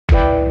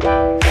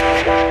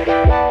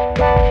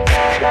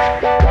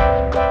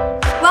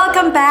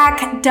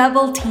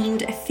Double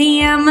Teamed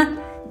fam.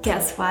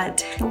 Guess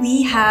what?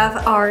 We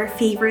have our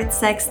favorite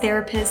sex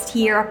therapist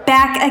here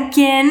back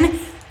again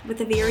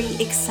with a very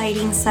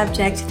exciting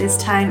subject this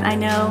time. I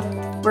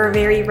know we're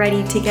very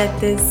ready to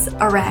get this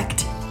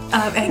erect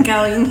and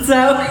going. So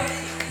I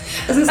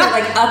was gonna say,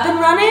 like, up and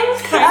running?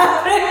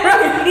 Up and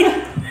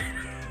running.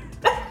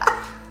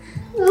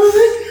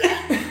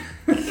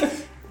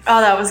 Oh,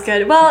 that was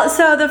good. Well,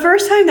 so the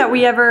first time that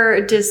we ever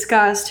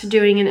discussed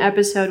doing an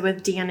episode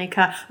with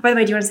Danica, by the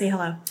way, do you want to say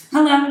hello?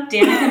 Hello,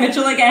 Danica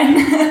Mitchell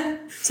again.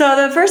 So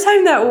the first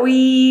time that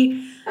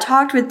we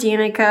talked with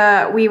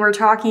Danica, we were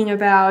talking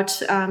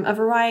about a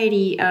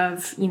variety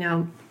of,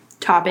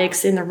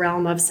 topics in the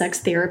realm of sex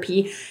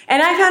therapy.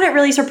 And I found it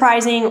really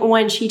surprising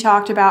when she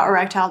talked about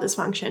erectile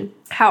dysfunction,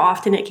 how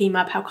often it came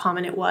up, how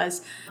common it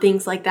was,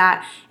 things like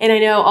that. And I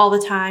know all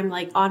the time,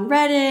 like on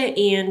Reddit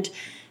and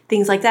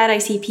things like that, I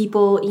see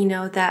people,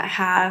 that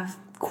have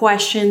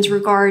questions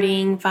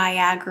regarding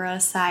Viagra,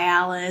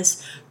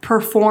 Cialis,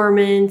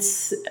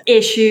 performance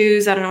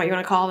issues, I don't know what you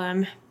want to call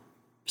them,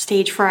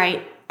 stage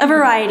fright, a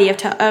variety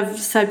of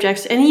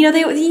subjects. And,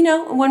 they,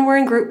 when we're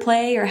in group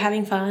play or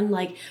having fun,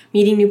 like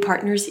meeting new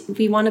partners,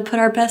 we want to put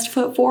our best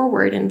foot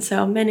forward. And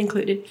so men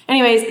included.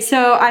 Anyways,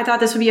 so I thought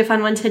this would be a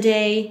fun one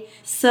today.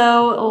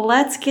 So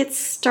let's get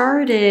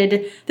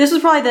started. This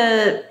was probably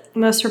the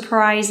most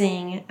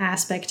surprising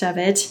aspect of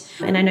it.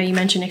 And I know you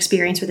mentioned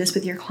experience with this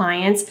with your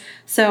clients.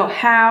 So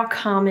how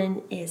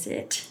common is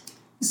it?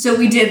 So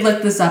we did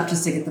look this up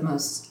just to get the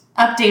most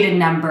updated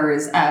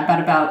numbers.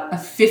 About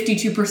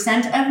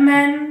 52% of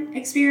men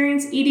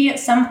experience ED at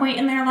some point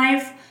in their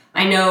life.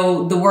 I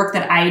know the work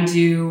that I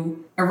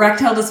do,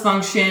 erectile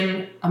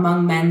dysfunction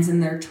among men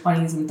in their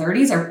 20s and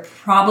 30s are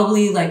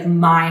probably like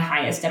my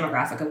highest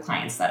demographic of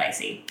clients that I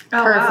see.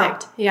 Oh,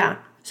 perfect. Wow. Yeah.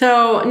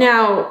 So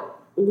now,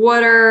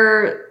 what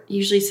are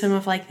usually some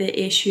of like the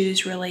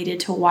issues related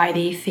to why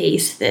they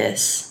face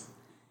this?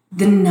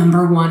 The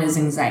number one is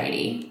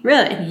anxiety.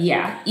 Really?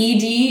 Yeah.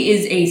 ED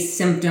is a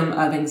symptom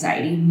of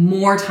anxiety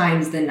more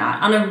times than not.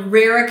 On a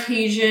rare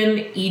occasion,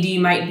 ED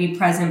might be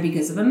present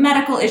because of a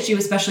medical issue,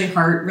 especially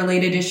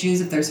heart-related issues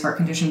if there's heart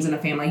conditions in a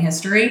family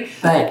history.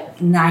 But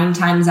 9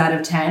 times out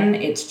of 10,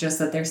 it's just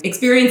that they're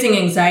experiencing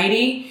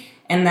anxiety,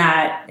 and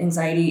that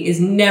anxiety is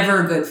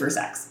never good for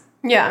sex.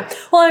 Yeah.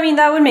 Well, I mean,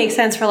 that would make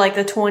sense for like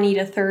the 20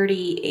 to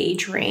 30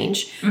 age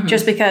range,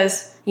 just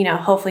because,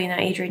 hopefully in that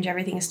age range,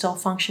 everything is still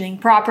functioning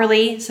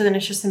properly. So then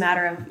it's just a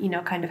matter of,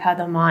 kind of how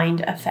the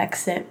mind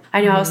affects it.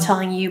 I know I was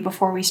telling you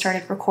before we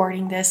started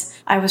recording this,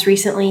 I was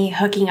recently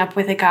hooking up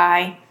with a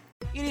guy.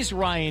 It is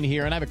Ryan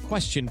here, and I have a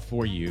question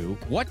for you.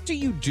 What do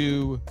you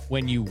do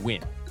when you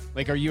win?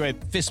 Like, are you a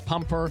fist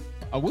pumper?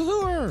 A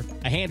woohooer,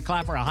 a hand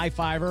clapper, a high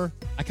fiver.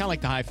 I kind of like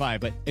the high five,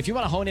 but if you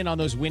want to hone in on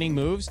those winning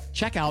moves,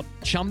 check out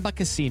Chumba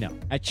Casino.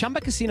 At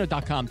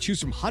ChumbaCasino.com,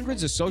 choose from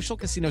hundreds of social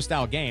casino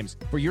style games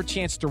for your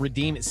chance to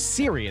redeem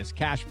serious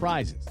cash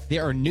prizes.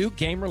 There are new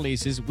game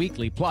releases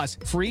weekly, plus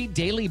free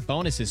daily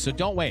bonuses. So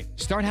don't wait.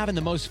 Start having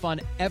the most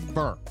fun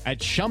ever at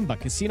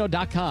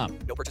ChumbaCasino.com.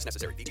 No purchase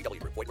necessary.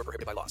 VGW. Void where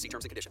prohibited by law. See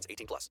terms and conditions.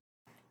 18+.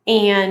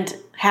 And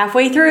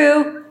halfway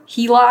through,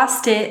 he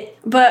lost it.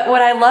 But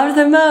what I loved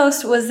the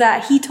most was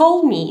that he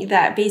told me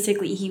that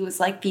basically he was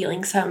like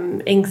feeling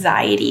some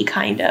anxiety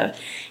kind of.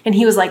 And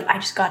he was like, I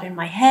just got in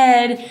my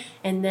head.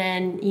 And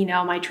then,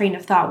 my train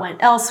of thought went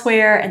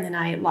elsewhere. And then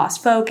I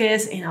lost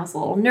focus and I was a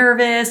little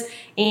nervous.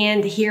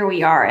 And here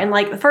we are. And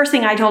like the first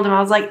thing I told him, I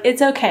was like,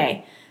 it's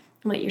okay.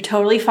 I'm like, you're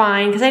totally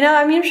fine. Because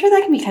I'm sure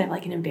that can be kind of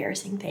like an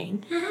embarrassing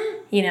thing.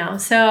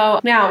 So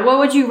now what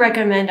would you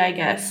recommend, I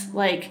guess?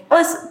 Like,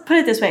 let's put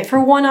it this way, for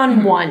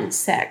one-on-one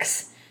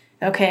sex,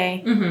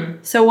 okay?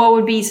 So what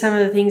would be some of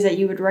the things that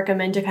you would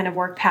recommend to kind of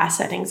work past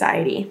that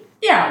anxiety?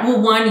 Yeah,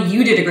 well, one,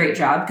 you did a great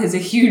job, because a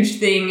huge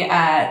thing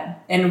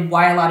and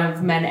why a lot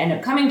of men end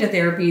up coming to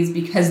therapy is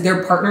because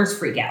their partners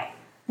freak out.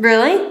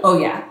 Really? Oh,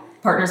 yeah.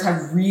 Partners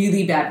have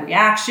really bad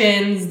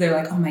reactions. They're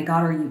like, oh my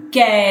God, are you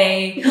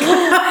gay?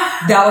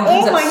 That one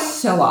comes up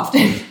so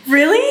often.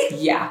 Really?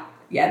 Yeah.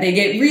 Yeah, they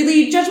get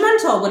really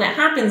judgmental when it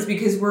happens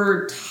because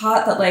we're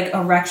taught that like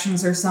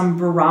erections are some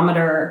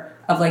barometer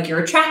of like your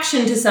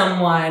attraction to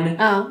someone,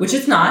 which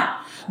it's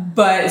not.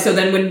 But so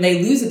then when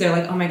they lose it, they're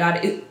like, oh my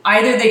God,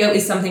 either they go,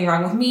 is something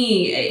wrong with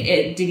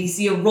me? Did he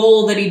see a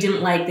role that he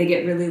didn't like? They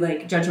get really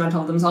like judgmental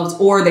of themselves,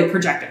 or they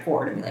project it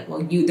forward and be like,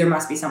 well, there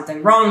must be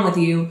something wrong with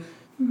you.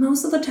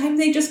 Most of the time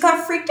they just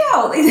got freaked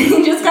out.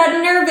 They just got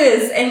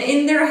nervous and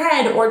in their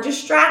head or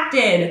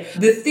distracted.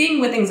 The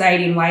thing with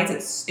anxiety and why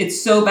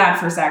it's so bad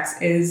for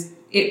sex is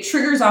it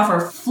triggers off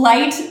our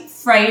flight,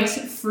 fright,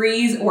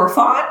 freeze, or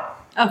fawn.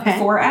 Okay.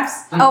 4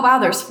 Fs. Oh, wow,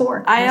 there's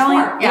 4.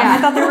 I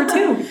thought there were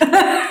 2.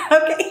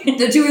 Okay.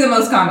 The 2 are the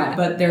most common,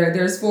 but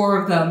there's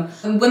 4 of them.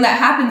 And when that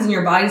happens and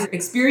your body's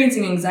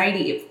experiencing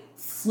anxiety, it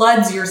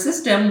floods your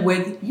system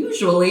with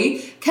usually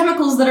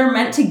chemicals that are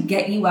meant to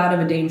get you out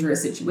of a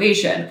dangerous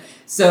situation.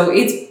 So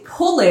it's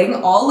pulling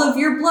all of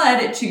your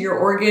blood to your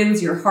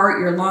organs, your heart,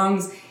 your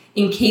lungs,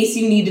 in case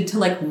you needed to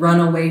like run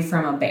away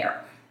from a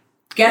bear.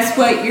 Guess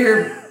what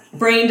your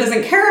brain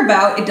doesn't care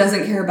about, it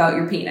doesn't care about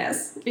your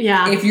penis.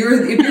 Yeah. If your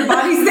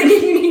body's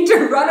thinking you need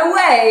to run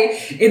away,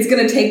 it's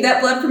going to take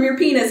that blood from your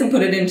penis and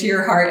put it into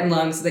your heart and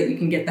lungs so that you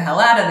can get the hell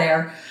out of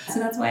there. So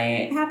that's why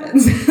it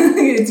happens.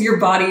 It's your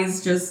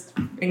body's just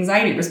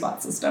anxiety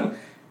response system.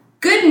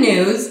 Good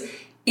news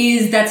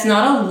is that's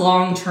not a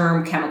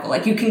long-term chemical.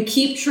 Like, you can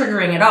keep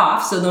triggering it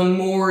off, so the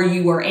more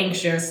you are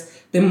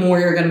anxious, the more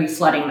you're going to be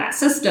flooding that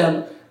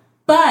system.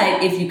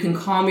 But if you can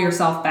calm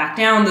yourself back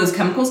down, those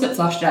chemicals get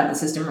flushed out of the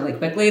system really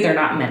quickly. They're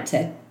not meant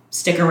to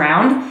stick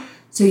around,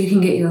 so you can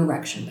get your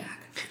erection back.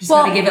 You just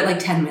gotta give it like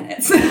 10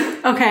 minutes.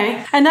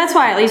 Okay. And that's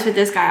why, at least with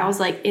this guy, I was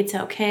like, it's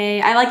okay.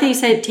 I like that you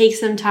said take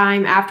some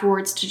time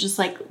afterwards to just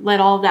like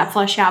let all of that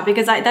flush out,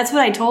 because that's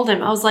what I told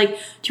him. I was like,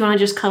 do you want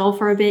to just cuddle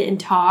for a bit and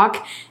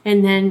talk?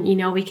 And then,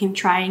 we can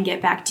try and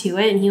get back to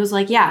it. And he was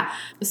like, yeah.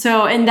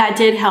 So, and that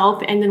did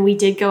help. And then we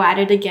did go at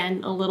it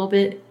again a little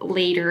bit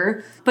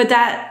later. But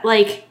that,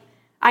 like,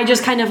 I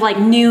just kind of like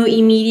knew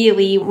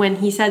immediately when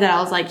he said that.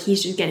 I was like,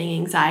 he's just getting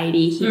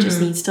anxiety. He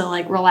just needs to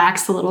like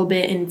relax a little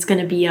bit and it's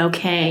going to be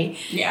okay.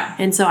 Yeah.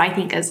 And so I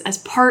think as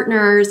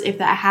partners, if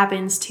that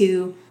happens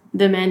to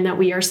the men that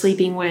we are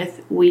sleeping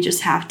with, we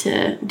just have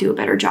to do a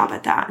better job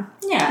at that.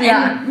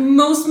 Yeah. And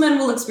most men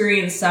will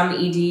experience some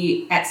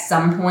ED at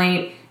some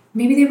point.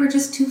 Maybe they were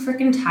just too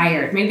freaking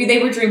tired. Maybe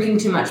they were drinking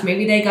too much.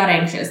 Maybe they got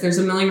anxious. There's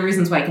a million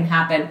reasons why it can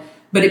happen.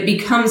 But it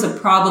becomes a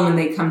problem when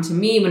they come to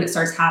me when it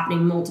starts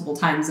happening multiple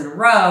times in a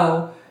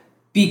row,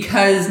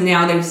 because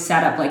now they've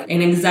set up like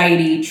an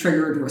anxiety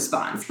triggered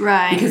response.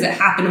 Right. Because it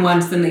happened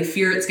once, then they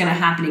fear it's going to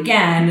happen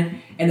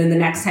again. And then the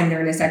next time they're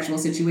in a sexual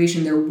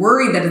situation, they're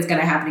worried that it's going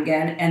to happen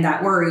again. And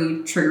that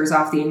worry triggers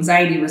off the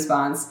anxiety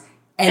response.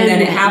 And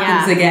then it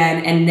happens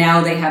again. And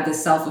now they have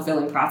this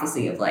self-fulfilling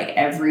prophecy of like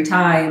every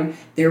time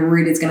they're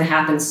worried it's going to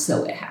happen,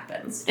 so it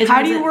happens.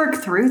 How do you work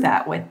through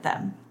that with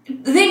them?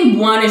 I think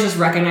one is just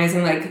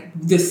recognizing like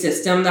the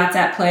system that's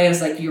at play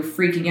is like you're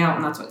freaking out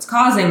and that's what's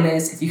causing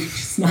this. If you can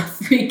just not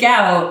freak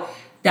out,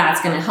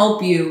 that's going to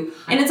help you.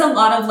 And it's a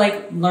lot of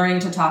like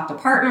learning to talk to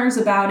partners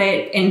about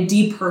it and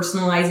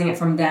depersonalizing it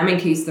from them in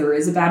case there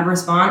is a bad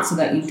response, so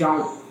that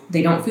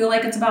they don't feel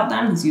like it's about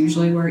them, because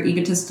usually we're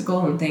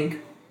egotistical and think,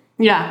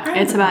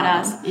 it's about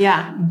us.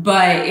 Yeah.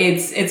 But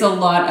it's a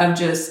lot of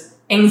just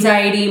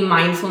anxiety,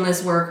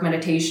 mindfulness work,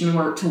 meditation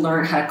work to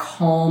learn how to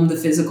calm the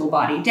physical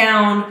body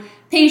down.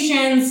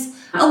 Patience,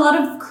 a lot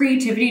of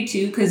creativity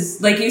too, because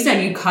like you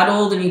said, you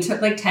cuddled and you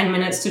took like 10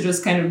 minutes to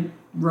just kind of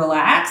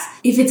relax.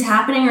 If it's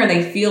happening or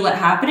they feel it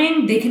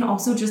happening, they can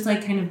also just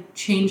like kind of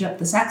change up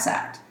the sex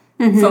act.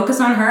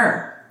 Focus on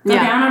her. Go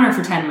down on her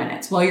for 10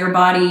 minutes while your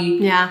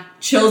body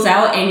chills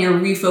out and you're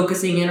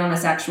refocusing in on a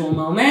sexual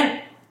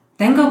moment.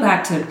 Then go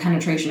back to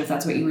penetration if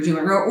that's what you were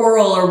doing, or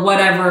oral or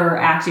whatever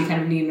act you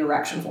kind of need an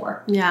erection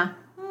for. Yeah.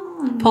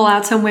 Pull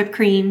out some whipped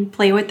cream,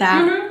 play with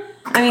that.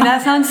 I mean,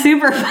 that sounds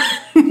super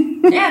fun.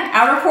 Yeah,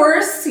 outer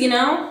course,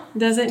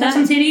 Does it touch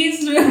some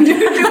titties, do what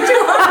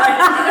you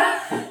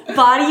want.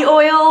 Body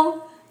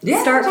oil.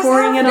 Yeah, start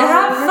pouring it all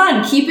have over.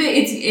 fun. Keep it.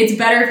 It's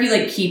better if you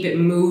like keep it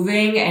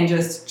moving and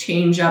just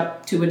change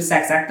up to a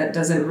sex act that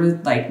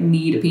doesn't like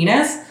need a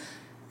penis,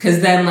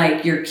 because then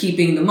like you're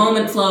keeping the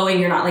moment flowing.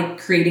 You're not like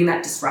creating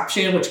that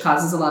disruption, which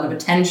causes a lot of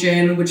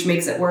attention, which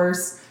makes it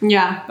worse.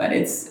 Yeah, but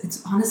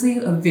it's honestly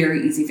a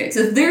very easy fix.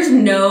 If there's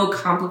no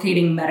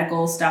complicating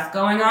medical stuff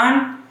going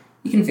on,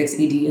 you can fix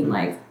ED in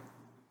like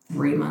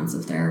 3 months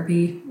of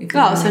therapy.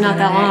 So not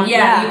that long.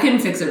 Yeah, you can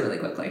fix it really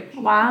quickly.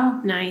 Wow,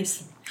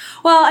 nice.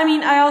 Well, I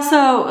mean, I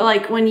also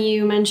like when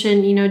you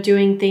mentioned,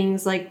 doing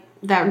things like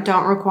that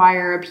don't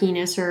require a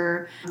penis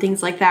or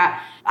things like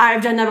that.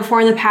 I've done that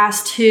before in the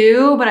past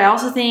too, but I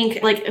also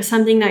think like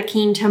something that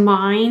came to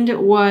mind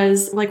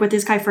was like with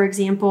this guy, for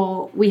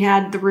example, we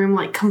had the room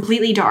like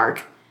completely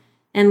dark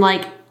and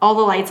like all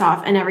the lights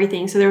off and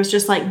everything. So there was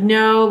just like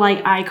no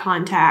like eye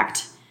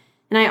contact.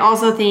 And I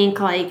also think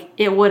like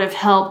it would have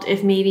helped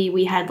if maybe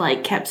we had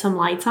like kept some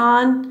lights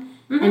on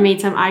and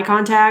made some eye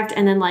contact,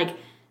 and then like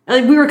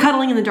we were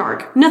cuddling in the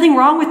dark. Nothing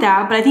wrong with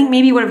that, but I think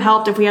maybe it would have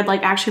helped if we had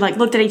like actually like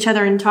looked at each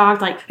other and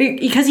talked, like,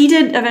 because he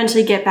did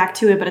eventually get back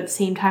to it, but at the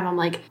same time I'm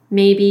like,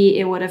 maybe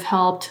it would have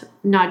helped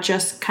not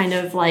just kind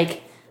of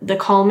like the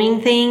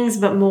calming things,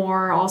 but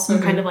more also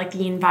kind of like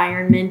the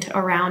environment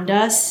around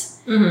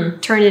us.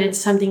 Turn it into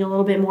something a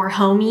little bit more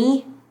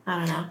homey. I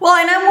don't know. Well,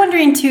 and I'm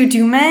wondering too,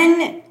 do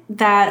men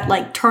that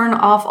like turn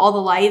off all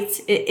the lights,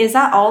 is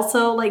that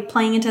also like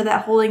playing into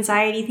that whole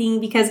anxiety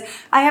thing? Because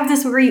I have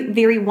this very,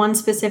 very one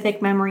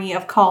specific memory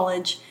of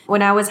college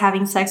when I was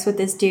having sex with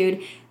this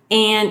dude,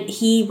 and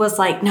he was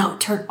like, no,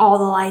 turn all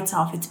the lights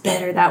off, it's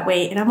better that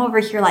way. And I'm over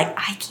here like,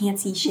 I can't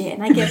see shit,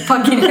 and I get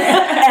fucking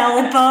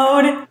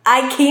elbowed.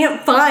 I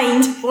can't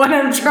find what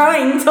I'm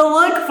trying to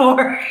look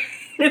for.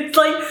 It's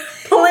like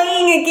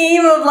playing a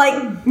game of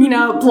like,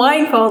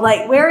 blindfold,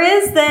 like, where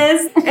is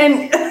this?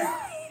 And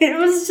it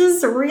was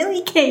just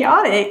really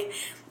chaotic.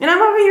 And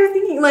I'm over here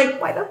thinking, like,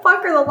 why the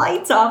fuck are the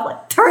lights off?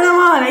 Like, turn them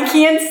on. I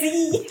can't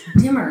see.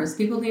 Dimmers.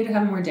 People need to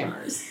have more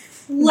dimmers.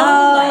 Low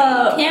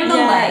light.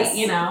 Candlelight,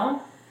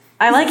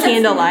 I like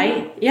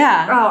candlelight.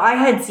 Yeah. Oh, I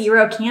had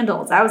 0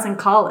 candles. I was in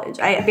college.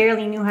 I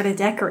barely knew how to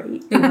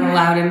decorate. They weren't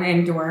allowed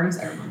in dorms.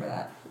 I remember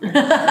that.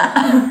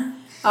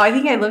 Oh, I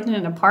think I lived in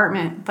an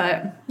apartment,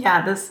 but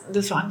yeah,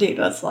 this one dude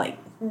was like,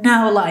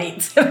 no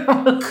lights.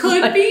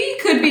 Could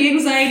be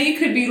anxiety.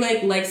 Could be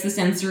likes the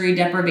sensory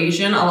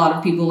deprivation. A lot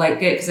of people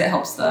like it because it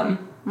helps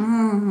them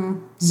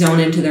zone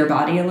into their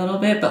body a little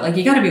bit. But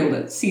you got to be able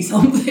to see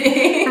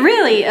something.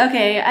 Really?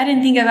 Okay, I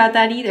didn't think about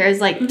that either.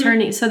 It's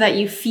turning so that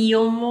you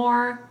feel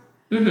more.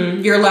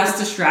 Mm-hmm. You're less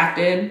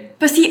distracted.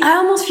 But see, I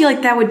almost feel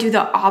like that would do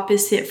the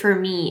opposite for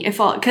me.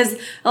 Because,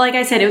 like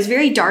I said, it was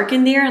very dark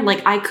in there and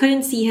I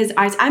couldn't see his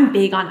eyes. I'm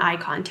big on eye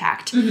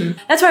contact. Mm-hmm.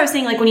 That's why I was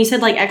saying when you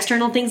said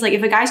external things,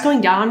 if a guy's going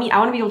down on me, I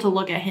want to be able to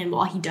look at him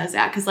while he does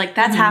that. Because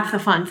that's half the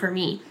fun for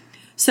me.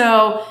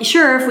 So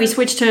sure, if we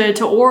switch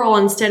to oral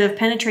instead of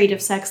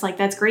penetrative sex,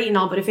 that's great and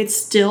all. But if it's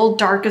still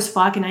dark as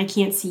fuck and I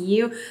can't see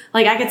you,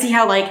 I could see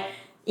how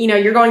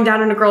you're going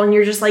down on a girl and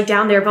you're just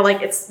down there, but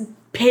it's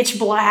pitch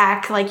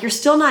black, you're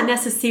still not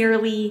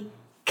necessarily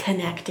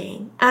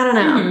connecting. I don't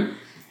know. Mm-hmm.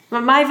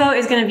 But my vote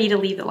is going to be to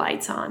leave the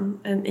lights on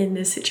in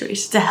this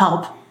situation to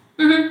help.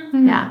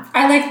 Mm-hmm. Yeah.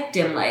 I like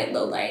dim light,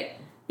 low light.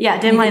 Yeah,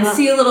 dim light. You can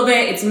see a little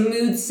bit. It's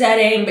mood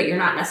setting, but you're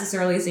not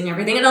necessarily seeing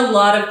everything. And a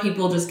lot of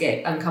people just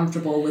get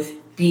uncomfortable with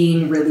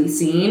being really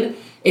seen,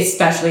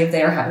 especially if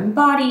they're having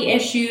body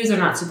issues, they're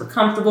not super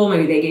comfortable,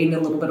 maybe they gained a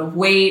little bit of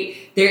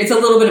weight. It's a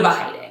little bit of a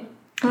hiding.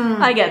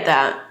 I get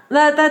that.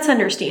 That's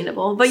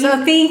understandable. But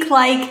you think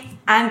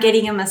I'm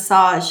getting a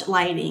massage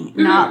lighting,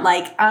 not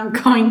I'm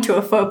going to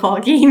a football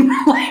game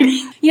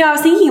lighting. I was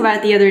thinking about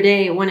it the other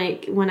day when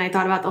I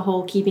thought about the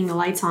whole keeping the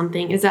lights on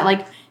thing, is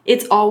that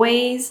it's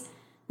always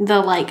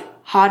the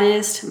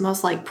hottest,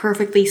 most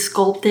perfectly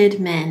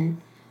sculpted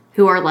men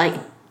who are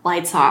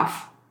lights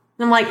off.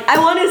 And I'm I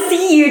want to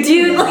see you,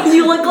 dude.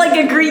 You look like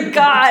a Greek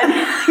god.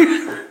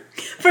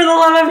 For the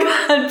love of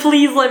God,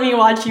 please let me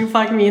watch you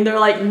fuck me. And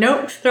they're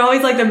nope. They're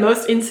always the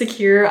most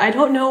insecure. I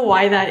don't know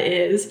why that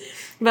is.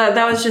 But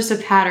that was just a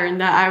pattern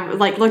that I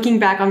looking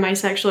back on my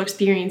sexual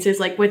experiences,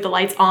 with the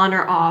lights on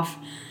or off.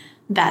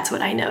 That's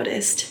what I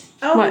noticed.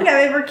 I don't think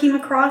I've ever came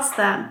across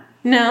that.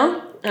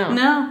 No? Oh.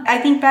 No. I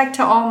think back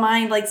to all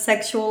my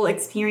sexual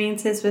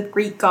experiences with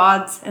Greek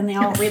gods, and they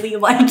all really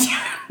liked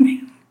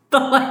the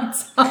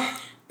lights on.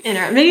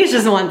 Maybe it's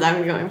just the ones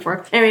I'm going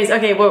for. Anyways,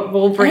 okay,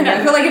 we'll bring it.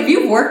 I feel if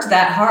you've worked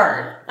that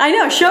hard. I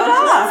know, show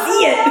off.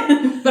 See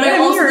it. But I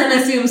also then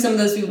assume some of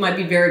those people might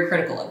be very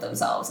critical of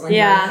themselves. Very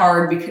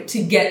hard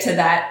to get to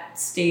that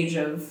stage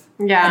of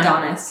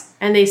Adonis.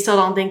 And they still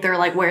don't think they're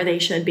where they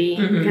should be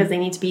because they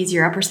need to be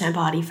 0%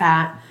 body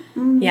fat.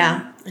 Mm-hmm.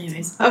 Yeah.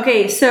 Anyways.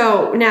 Okay,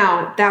 so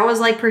now that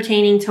was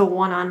pertaining to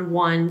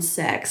one-on-one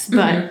sex.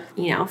 But,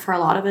 for a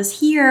lot of us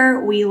here,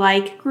 we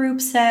like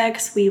group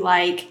sex. We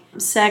like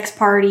sex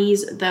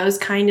parties, those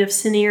kind of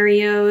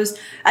scenarios.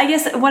 I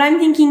guess what I'm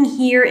thinking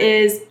here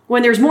is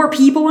when there's more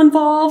people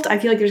involved, I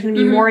feel there's going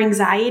to be more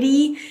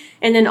anxiety.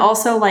 And then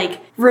also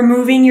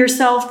removing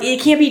yourself. It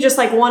can't be just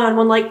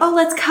one-on-one, oh,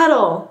 let's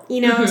cuddle,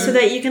 so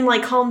that you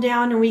can calm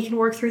down and we can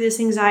work through this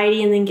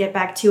anxiety and then get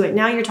back to it.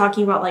 Now you're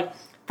talking about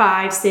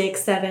 5,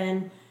 6,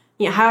 7,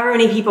 however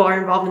many people are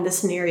involved in this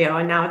scenario.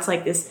 And now it's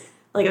this,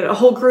 a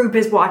whole group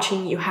is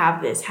watching you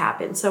have this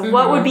happen. So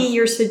what would be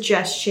your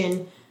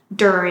suggestion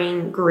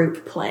during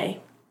group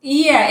play?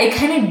 Yeah, it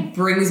kind of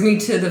brings me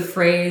to the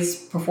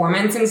phrase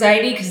performance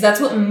anxiety, because that's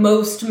what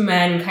most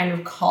men kind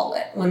of call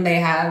it when they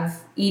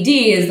have ED,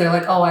 is they're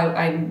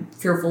I'm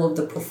fearful of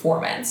the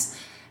performance.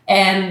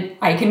 And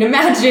I can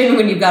imagine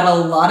when you've got a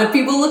lot of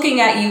people looking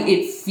at you,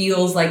 it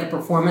feels like a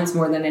performance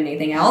more than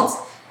anything else.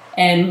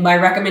 And my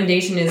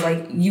recommendation is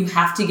you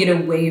have to get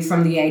away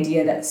from the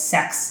idea that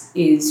sex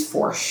is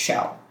for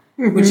show.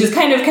 Which is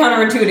kind of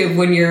counterintuitive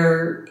when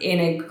you're in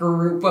a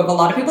group of a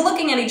lot of people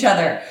looking at each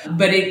other.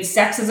 But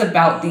sex is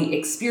about the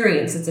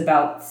experience. It's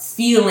about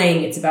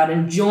feeling. It's about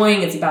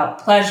enjoying. It's about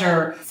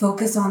pleasure.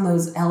 Focus on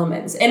those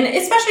elements. And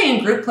especially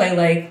in group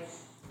play,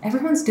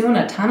 everyone's doing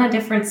a ton of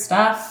different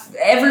stuff.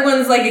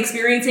 Everyone's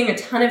experiencing a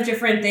ton of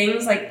different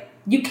things.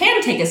 You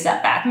can take a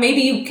step back.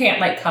 Maybe you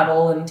can't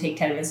cuddle and take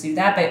 10 minutes to do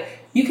that, but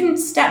you can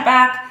step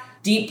back,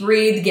 deep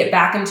breathe, get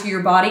back into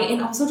your body, and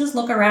also just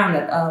look around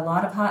at a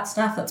lot of hot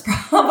stuff that's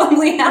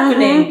probably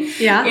happening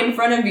in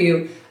front of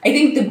you. I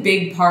think the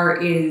big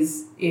part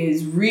is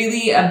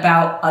really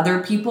about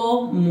other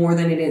people more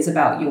than it is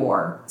about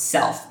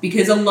yourself.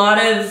 Because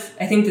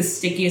I think the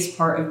stickiest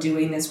part of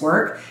doing this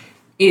work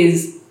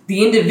is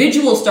the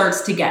individual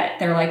starts to get it.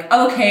 They're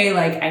okay,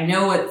 I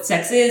know what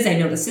sex is, I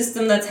know the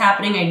system that's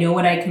happening, I know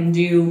what I can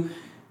do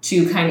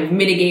to kind of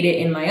mitigate it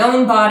in my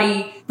own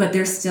body, but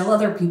there's still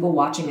other people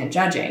watching and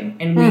judging.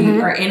 And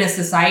we are in a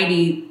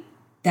society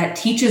that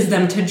teaches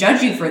them to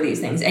judge you for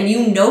these things. And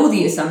you know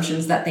the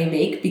assumptions that they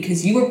make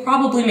because you were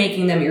probably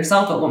making them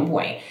yourself at one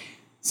point.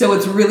 So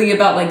it's really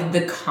about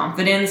the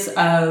confidence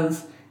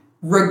of,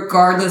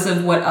 regardless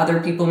of what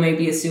other people may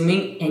be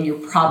assuming, and you're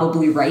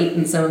probably right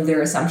in some of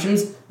their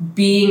assumptions,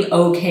 being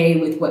okay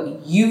with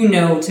what you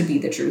know to be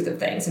the truth of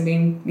things and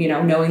being,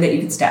 knowing that you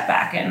can step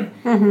back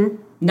and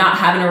not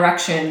have an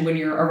erection when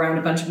you're around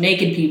a bunch of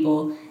naked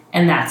people,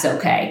 and that's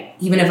okay,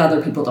 even if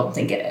other people don't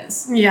think it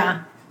is.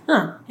 Yeah.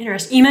 Huh.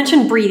 Interesting. You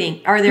mentioned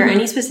breathing. Are there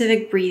any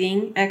specific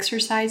breathing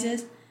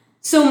exercises?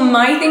 So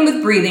my thing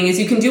with breathing is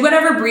you can do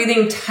whatever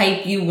breathing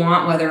type you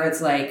want, whether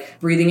it's like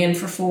breathing in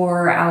for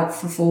 4, out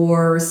for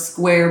 4,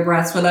 square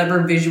breaths,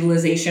 whatever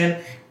visualization.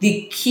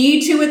 The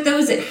key to it, though,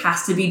 is it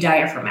has to be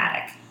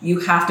diaphragmatic. You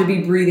have to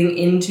be breathing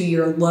into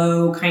your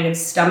low kind of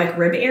stomach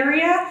rib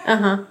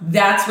area.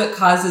 That's what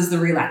causes the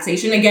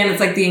relaxation. Again, it's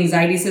like the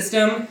anxiety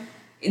system.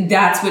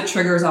 That's what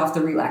triggers off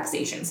the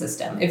relaxation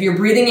system. If you're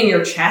breathing in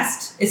your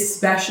chest,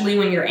 especially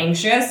when you're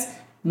anxious,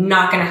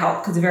 not going to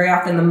help, because very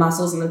often the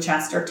muscles in the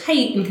chest are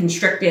tight and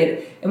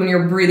constricted. And when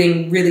you're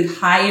breathing really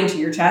high into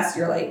your chest,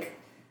 you're like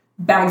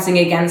bouncing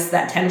against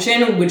that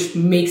tension, which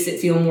makes it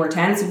feel more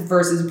tense,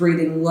 versus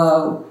breathing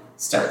low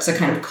starts to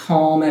kind of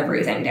calm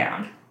everything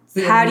down.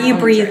 So how do you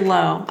breathe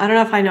low? I don't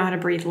know if I know how to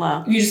breathe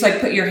low. You just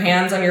like put your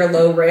hands on your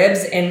low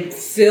ribs and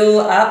fill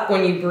up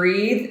when you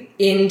breathe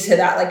into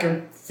that, like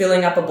you're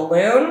filling up a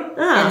balloon,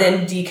 and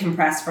then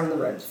decompress from the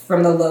ribs,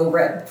 from the low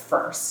rib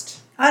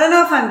first. I don't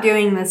know if I'm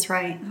doing this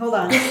right. Hold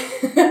on. I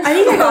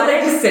think I got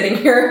it. Just sitting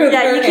here.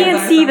 Yeah, you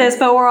can't see this,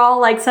 but we're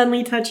all like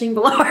suddenly touching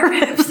below our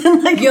ribs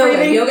and like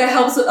breathing. Yoga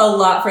helps a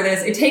lot for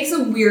this. It takes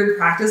a weird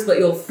practice, but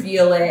you'll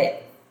feel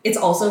it. It's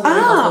also really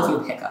helpful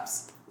with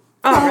hiccups.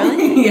 Oh,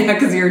 really? Yeah,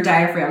 because your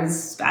diaphragm is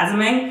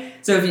spasming.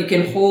 So if you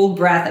can hold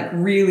breath like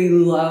really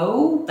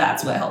low,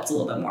 that's what helps a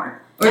little bit more.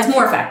 Or it's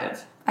more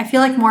effective. I feel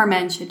like more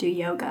men should do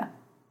yoga.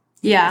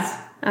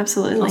 Yeah,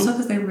 absolutely. Also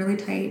because they're really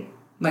tight.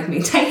 Like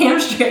me, tight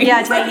hamstrings.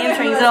 Yeah, tight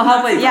hamstrings. It'll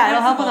help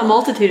with a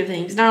multitude of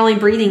things. Not only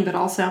breathing, but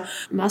also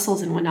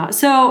muscles and whatnot.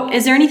 So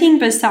is there anything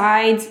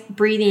besides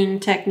breathing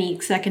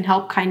techniques that can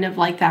help kind of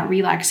like that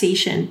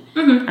relaxation?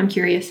 I'm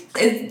curious.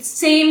 It's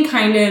same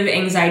kind of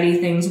anxiety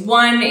things.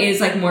 One is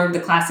like more of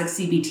the classic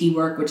CBT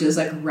work, which is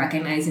like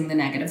recognizing the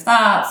negative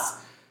thoughts,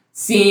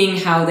 seeing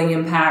how they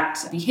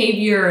impact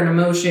behavior and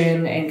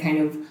emotion, and kind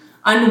of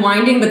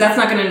unwinding, but that's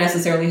not going to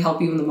necessarily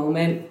help you in the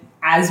moment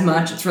as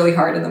much. It's really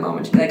hard in the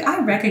moment to be like,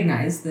 I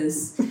recognize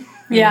this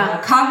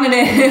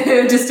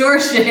cognitive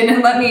distortion,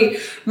 and let me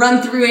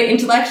run through it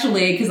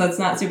intellectually, because that's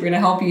not super going to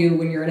help you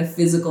when you're in a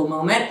physical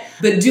moment.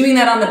 But doing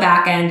that on the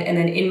back end, and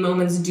then in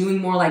moments doing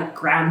more like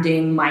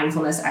grounding,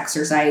 mindfulness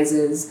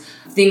exercises,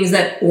 things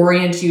that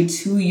orient you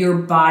to your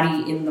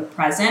body in the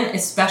present,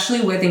 especially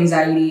with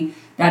anxiety.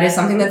 That is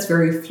something that's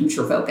very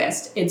future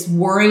focused. It's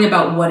worrying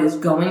about what is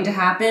going to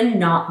happen,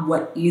 not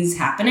what is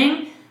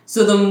happening.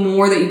 So the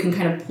more that you can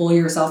kind of pull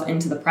yourself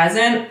into the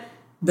present,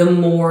 the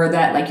more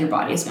that like your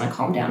body is going to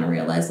calm down and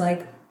realize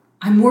like,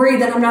 I'm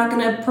worried that I'm not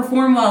going to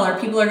perform well, or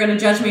people are going to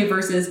judge me,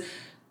 versus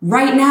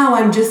right now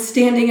I'm just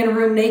standing in a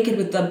room naked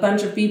with a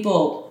bunch of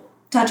people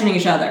touching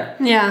each other.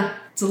 Yeah.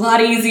 It's a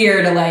lot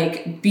easier to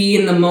like be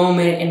in the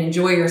moment and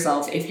enjoy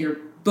yourself if you're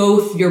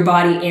both your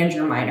body and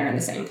your mind are in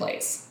the same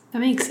place. That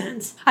makes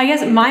sense. I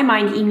guess my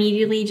mind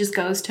immediately just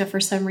goes to,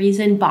 for some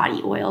reason,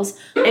 body oils.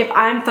 If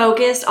I'm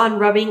focused on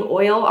rubbing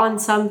oil on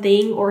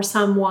something or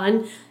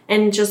someone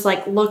and just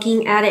like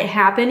looking at it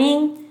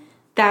happening,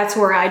 that's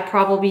where I'd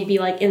probably be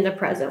like in the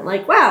present.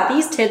 Like, wow,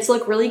 these tits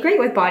look really great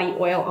with body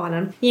oil on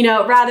them. You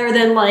know, rather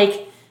than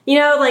like, you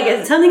know, like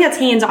it's something that's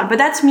hands-on. But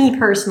that's me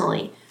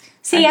personally.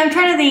 See, I'm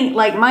trying to think,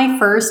 like, my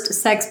first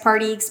sex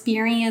party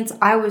experience,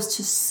 I was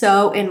just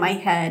so in my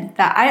head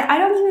that I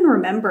don't even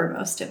remember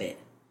most of it.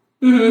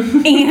 And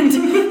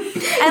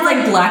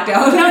like blacked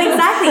out. No,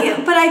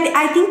 exactly. But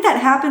I think that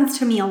happens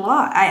to me a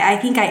lot. I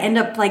think I end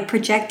up like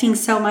projecting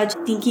so much,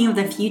 thinking of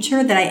the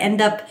future, that I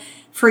end up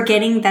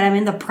forgetting that I'm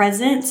in the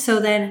present. So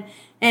then,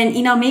 and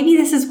you know, maybe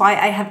this is why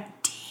I have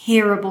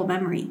terrible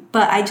memory,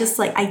 but I just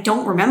like, I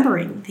don't remember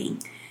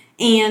anything.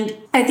 And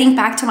I think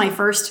back to my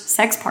first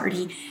sex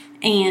party,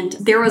 and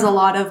there was a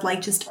lot of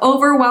like just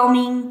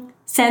overwhelming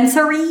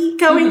sensory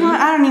going on.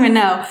 I don't even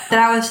know. That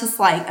I was just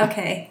like,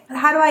 okay,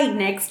 how do I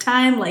next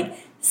time like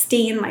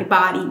stay in my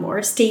body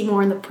more, stay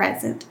more in the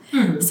present?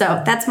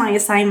 So that's my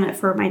assignment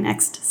for my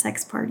next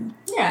sex party.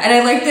 Yeah, and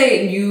I like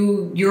that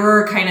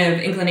your kind of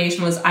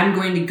inclination was, I'm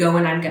going to go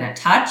and I'm going to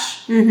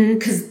touch,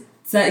 because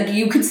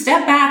you could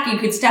step back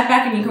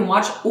and you can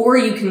watch, or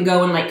you can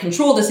go and like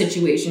control the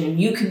situation,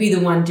 and you could be the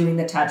one doing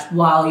the touch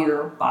while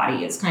your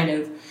body is kind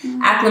of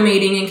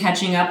acclimating and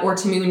catching up. Or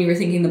to me, when you were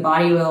thinking the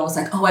body oil, I was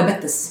like, oh, I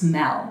bet the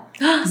smell,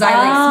 because I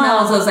like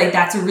smells. So I was like,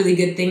 that's a really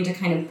good thing to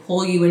kind of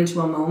pull you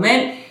into a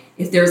moment.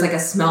 If there's like a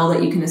smell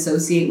that you can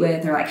associate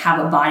with, or like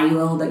have a body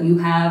oil that you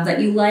have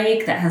that you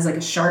like that has like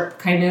a sharp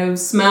kind of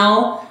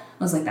smell,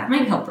 I was like, that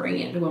might help bring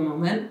you into a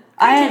moment.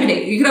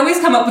 You could always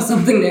come up with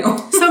something new.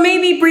 So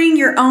maybe bring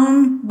your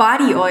own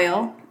body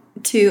oil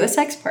to a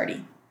sex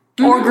party.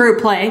 Or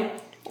group play.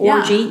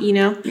 Orgy, you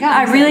know? Yeah,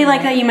 I really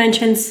like that you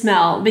mentioned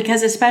smell,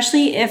 because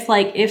especially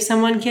if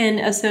someone can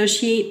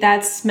associate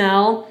that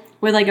smell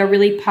with like a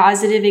really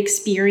positive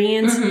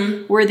experience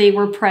where they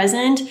were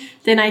present,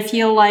 then I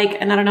feel like,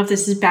 and I don't know if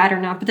this is bad or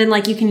not, but then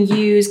like you can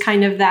use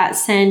kind of that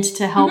scent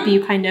to help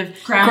you kind of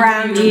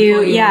ground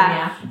you.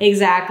 Yeah,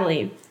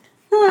 exactly.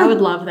 I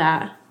would love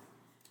that.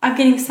 I'm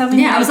getting so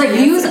many. Yeah, I was like,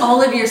 ideas. use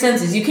all of your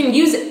senses. You can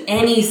use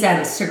any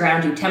sense to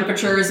ground you.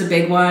 Temperature is a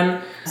big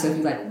one. So if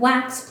you like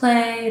wax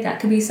play, that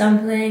could be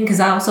something. Because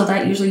also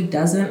that usually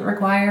doesn't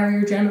require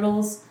your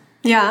genitals.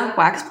 Yeah,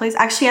 wax plays.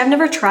 Actually, I've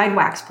never tried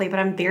wax play, but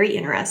I'm very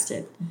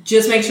interested.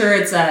 Just make sure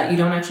it's you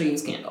don't actually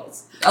use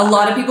candles. A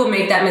lot of people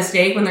make that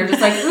mistake when they're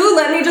just like, ooh,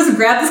 let me just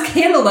grab this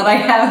candle that I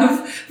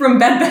have from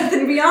Bed Bath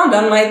 & Beyond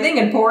on my thing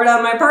and pour it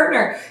on my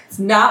partner. It's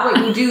not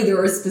what you do.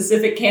 There are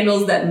specific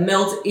candles that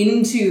melt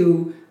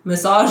into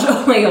massage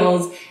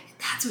oils.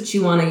 That's what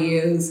you want to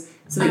use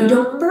so that you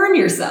don't burn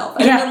yourself.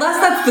 And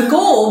unless that's the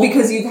goal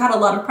because you've had a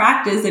lot of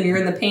practice and you're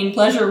in the pain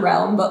pleasure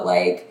realm. But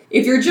like,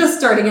 if you're just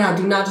starting out,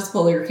 do not just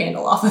pull your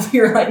candle off of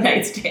your like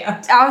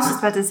nightstand. I was just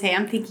about to say,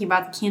 I'm thinking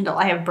about the candle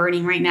I have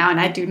burning right now, and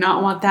I do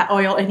not want that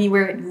oil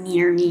anywhere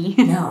near me.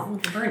 No,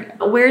 burn it.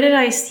 Where did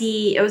I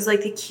see? It was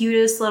like the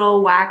cutest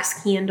little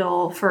wax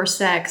candle for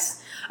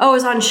sex. Oh, it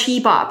was on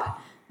Shebop,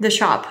 the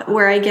shop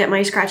where I get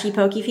my scratchy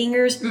pokey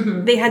fingers.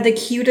 Mm-hmm. They had the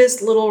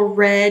cutest little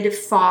red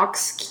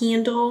fox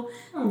candle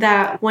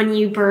that when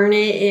you burn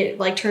it, it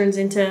like turns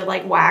into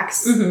like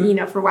wax, you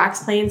know, for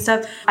wax play and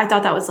stuff. I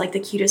thought that was like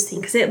the cutest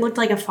thing because it looked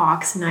like a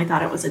fox and I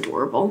thought it was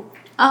adorable.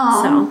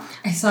 Oh, so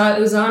I saw it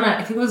was on.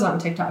 I think it was on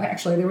TikTok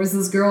actually. There was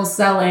this girl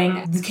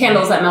selling the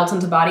candles that melt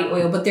into body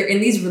oil, but they're in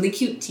these really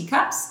cute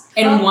teacups.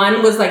 And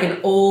one was like an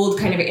old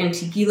kind of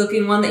antique-y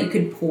looking one that you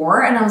could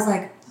pour, and I was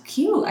like,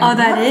 cute. I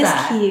that is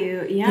that.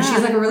 Cute. Yeah.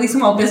 She's like a really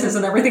small business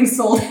and everything's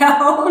sold out.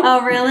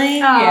 Oh, really?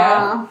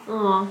 Yeah.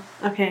 Oh,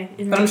 okay.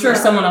 But I'm sure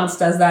someone else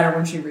does that or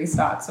when she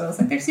restocks. So I was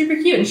like, they're super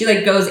cute. And she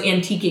like goes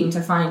antiquing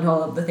to find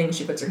all of the things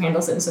she puts her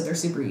handles in, so they're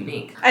super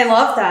unique. I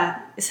love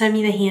that. Send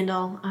me the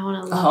handle. I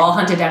want to look. Oh, I'll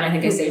hunt it down. I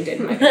think I saved it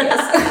in my videos.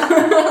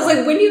 I was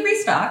like, when you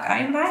restock, I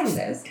am buying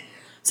this.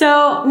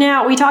 So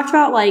now we talked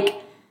about like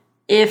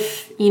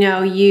if, you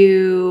know,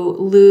 you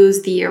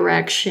lose the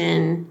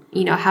erection,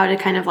 you know, how to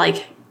kind of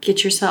like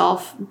get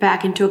yourself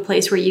back into a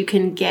place where you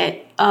can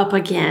get up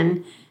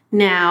again.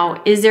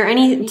 Now, is there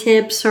any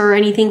tips or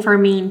anything for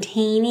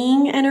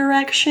maintaining an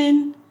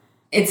erection?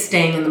 It's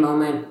staying in the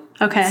moment.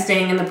 Okay.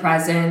 Staying in the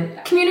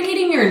present.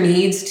 Communicating your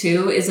needs,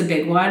 too, is a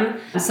big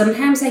one.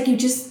 Sometimes, like, you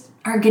just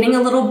are getting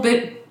a little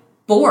bit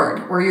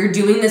bored or you're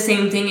doing the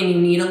same thing and you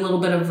need a little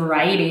bit of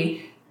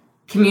variety.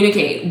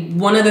 Communicate.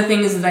 One of the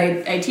things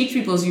that I teach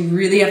people is you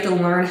really have to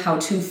learn how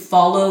to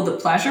follow the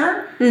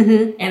pleasure.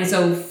 Mm-hmm. And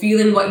so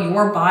feeling what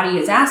your body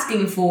is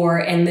asking for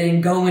and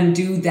then go and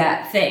do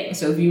that thing.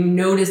 So if you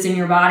notice in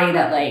your body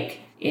that like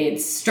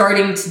it's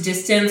starting to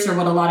distance, or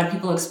what a lot of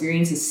people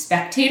experience is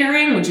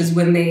spectatoring, which is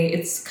when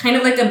it's kind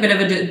of like a bit of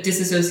a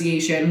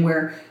disassociation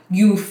where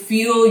you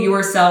feel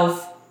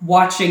yourself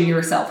watching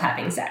yourself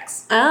having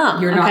sex. Oh,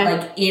 You're not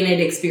like in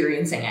it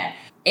experiencing it.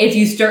 If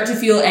you start to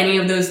feel any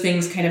of those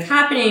things kind of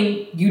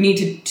happening, you need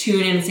to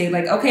tune in and say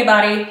like, okay,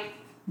 body,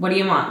 what do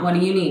you want? What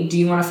do you need? Do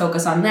you want to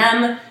focus on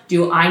them?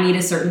 Do I need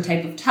a certain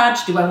type of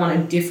touch? Do I want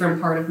a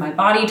different part of my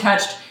body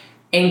touched?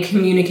 And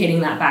communicating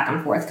that back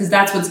and forth, because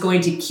that's what's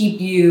going to keep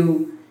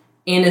you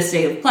in a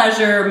state of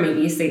pleasure,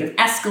 maybe a state of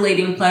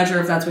escalating pleasure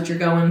if that's what you're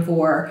going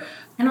for.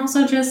 And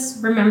also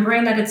just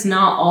remembering that it's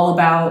not all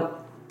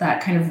about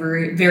that kind of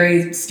very,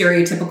 very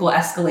stereotypical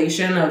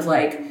escalation of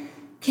like,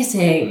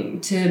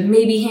 kissing to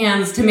maybe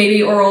hands to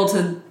maybe oral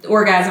to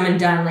orgasm and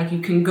done. Like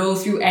you can go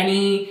through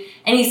any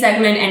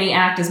segment, any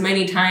act as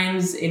many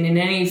times and in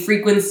any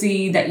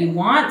frequency that you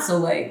want. So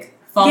like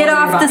get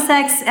off the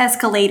sex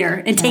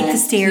escalator and take the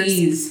stairs.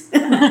 Please.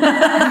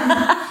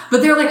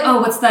 But they're like,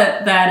 oh, what's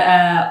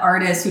that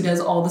artist who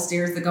does all the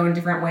stairs that go in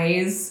different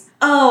ways?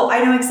 Oh,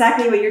 I know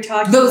exactly what you're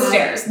talking about.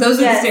 Those Those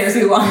are the stairs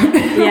we want.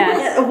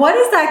 Yes. What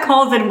is that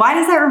called? And why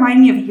does that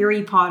remind me of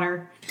Harry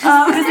Potter?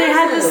 Because they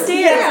had the stairs.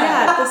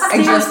 Yeah, the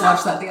stairs. I just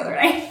watched that the other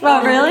day.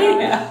 Oh,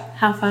 really? Yeah.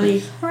 How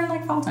funny. We're in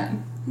like fall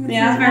time.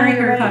 Yeah, it's very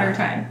Harry Potter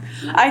time.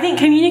 I think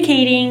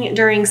communicating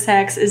during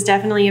sex is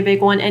definitely a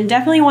big one, and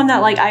definitely one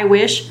that like I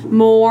wish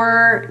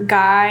more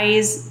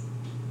guys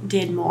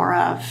did more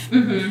of.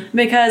 Mm-hmm.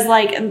 Because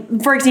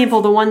like, for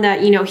example, the one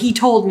that, you know, he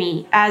told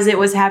me as it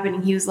was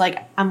happening, he was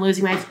like, I'm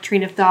losing my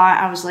train of thought.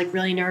 I was like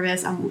really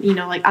nervous. I'm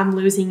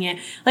losing it.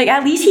 Like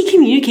at least he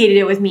communicated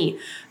it with me.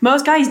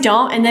 Most guys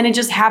don't. And then it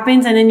just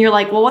happens. And then you're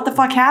like, well, what the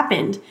fuck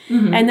happened?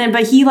 Mm-hmm. And then,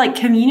 but he like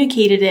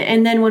communicated it.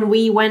 And then when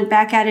we went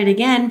back at it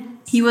again,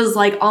 he was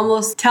like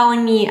almost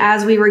telling me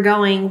as we were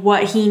going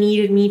what he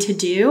needed me to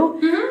do,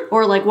 mm-hmm.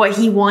 or like what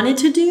he wanted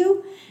to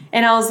do.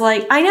 And I was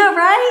like, I know,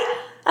 right?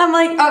 I'm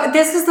like, oh,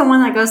 this is the one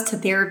that goes to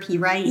therapy,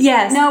 right?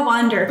 Yes. No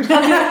wonder. Okay. So,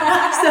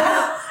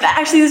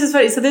 actually, this is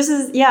funny. So this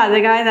is, the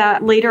guy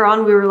that later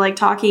on we were like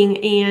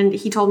talking and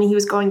he told me he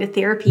was going to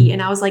therapy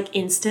and I was like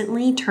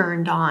instantly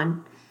turned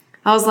on.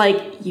 I was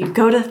like, you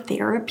go to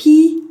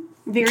therapy?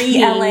 Very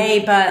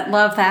LA, but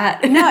love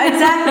that. No,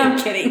 exactly. I'm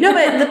kidding. No,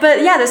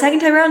 but yeah, the second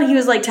time around, he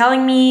was like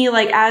telling me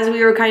like as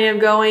we were kind of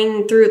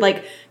going through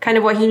like kind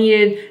of what he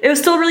needed. It was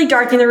still really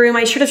dark in the room.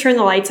 I should have turned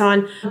the lights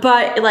on,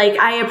 but like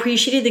I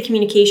appreciated the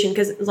communication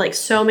because like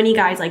so many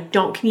guys like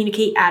don't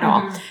communicate at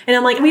all. And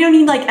I'm like, we don't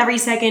need like every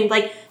second,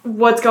 like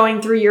what's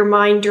going through your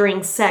mind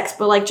during sex,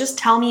 but like just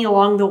tell me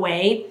along the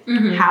way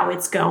how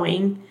it's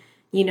going.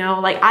 You know,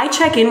 like I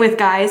check in with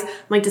guys, I'm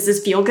like, does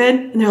this feel good?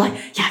 And they're like,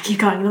 yeah, keep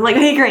going. And I'm like,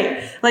 okay,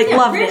 great. Like,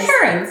 love this.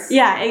 Reassurance.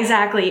 Yeah,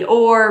 exactly.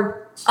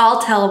 Or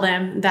I'll tell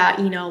them that,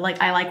 you know,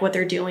 like I like what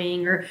they're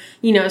doing, or,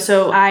 you know,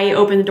 so I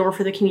open the door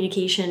for the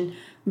communication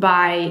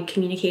by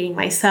communicating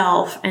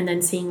myself and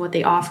then seeing what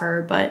they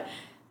offer. But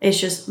it's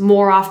just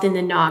more often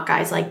than not,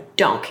 guys like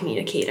don't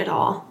communicate at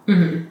all.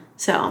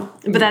 So,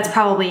 but that's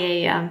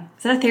probably a,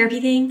 is that a therapy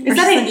thing? Is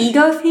that an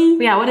ego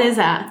thing? Yeah, what is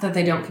that? That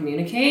they don't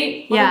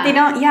communicate. Well, Yeah. they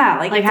don't,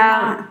 Like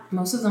how?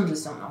 Most of them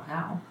just don't know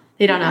how.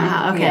 They don't know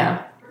how. Okay.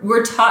 Yeah.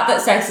 We're taught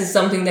that sex is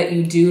something that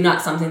you do,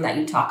 not something that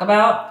you talk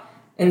about.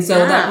 And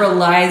so that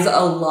relies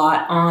a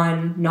lot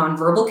on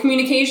nonverbal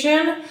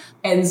communication.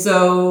 And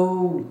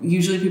so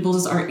usually people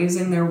just aren't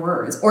using their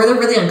words, or they're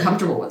really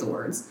uncomfortable with the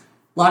words.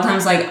 A lot of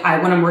times, like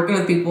when I'm working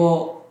with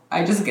people,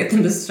 I just get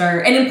them to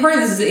start, and in part of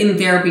this is in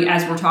therapy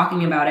as we're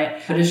talking about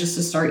it, but it's just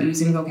to start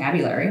using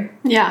vocabulary.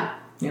 Yeah.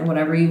 You know,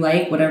 whatever you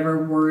like,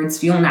 whatever words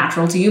feel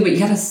natural to you, but you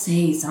gotta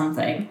say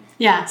something.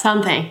 Yeah,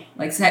 something.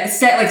 Like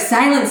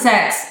silent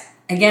sex,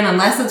 again,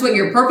 unless that's what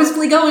you're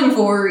purposefully going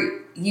for,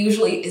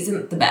 usually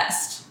isn't the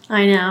best.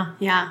 I know.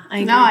 Yeah, I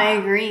agree. No, I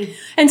agree.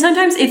 And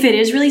sometimes if it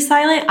is really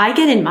silent, I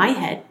get in my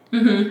head.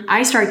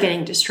 I start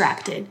getting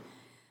distracted.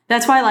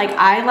 That's why, like,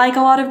 I like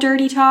a lot of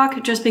dirty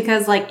talk, just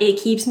because, like, it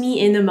keeps me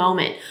in the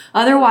moment.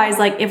 Otherwise,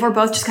 like, if we're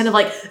both just kind of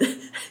like,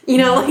 you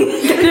know, like,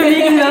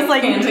 making those,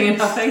 like, Panting and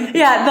puffing.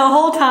 yeah, the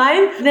whole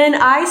time, then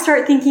I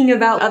start thinking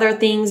about other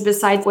things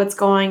besides what's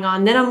going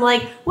on. Then I'm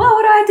like, well,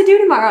 what do I have to do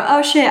tomorrow?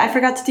 Oh shit, I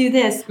forgot to do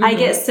this. I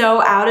get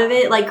so out of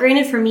it. Like,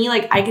 granted, for me,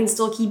 like, I can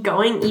still keep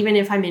going even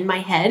if I'm in my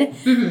head.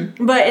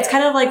 But it's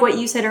kind of like what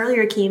you said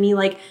earlier, Cami.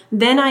 Like,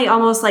 then I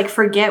almost, like,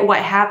 forget what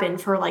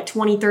happened for, like,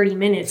 20, 30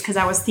 minutes because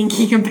I was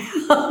thinking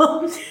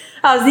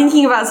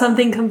about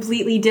something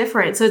completely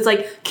different. So it's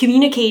like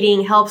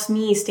communicating helps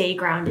me stay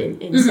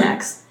grounded in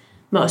sex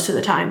most of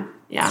the time.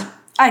 Yeah.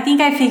 I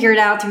think I figured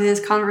out through this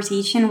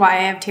conversation why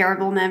I have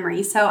terrible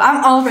memory. So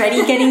I'm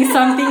already getting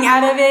something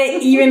out of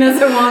it, even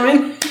as a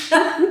woman.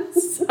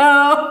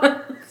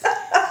 So.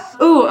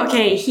 Ooh,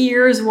 okay.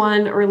 Here's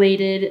one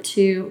related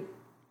to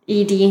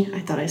ED.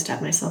 I thought I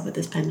stabbed myself with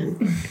this pen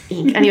and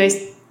ink.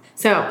 Anyways,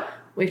 so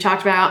we've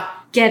talked about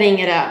getting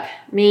it up,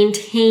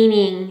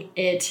 maintaining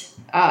it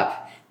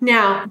up.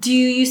 Now, do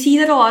you see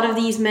that a lot of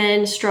these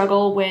men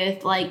struggle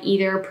with like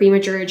either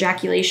premature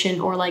ejaculation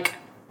or like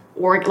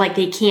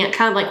they can't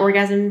kind of like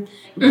orgasm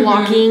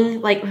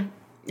blocking? Like,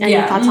 any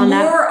thoughts on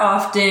that? More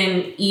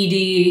often,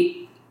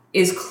 ED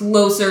is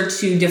closer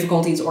to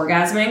difficulties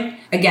orgasming.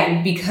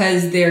 Again,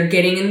 because they're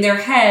getting in their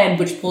head,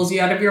 which pulls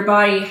you out of your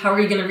body. How are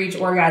you going to reach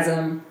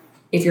orgasm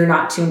if you're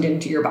not tuned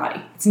into your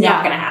body? It's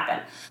not going to happen.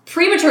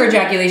 Premature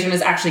ejaculation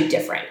is actually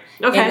different.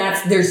 Okay.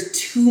 And there's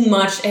too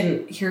much,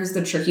 and here's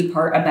the tricky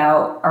part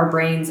about our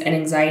brains and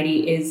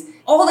anxiety is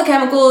all the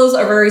chemicals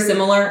are very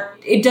similar.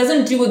 It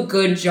doesn't do a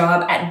good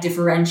job at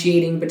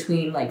differentiating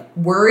between like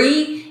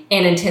worry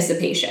and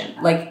anticipation,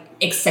 like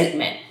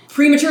excitement.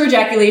 Premature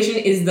ejaculation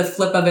is the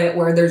flip of it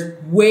where there's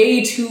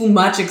way too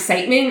much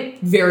excitement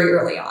very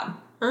early on.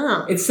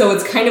 Oh. It's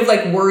kind of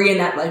like worry in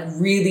that like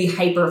really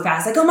hyper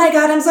fast, like, oh my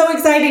God, I'm so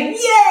excited.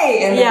 Yay.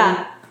 And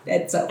then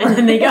it's over. And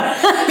then they go.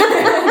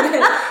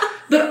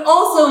 But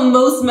also,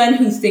 most men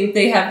who think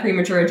they have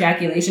premature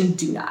ejaculation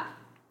do not.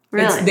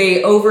 Really?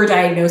 They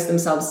overdiagnose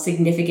themselves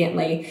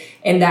significantly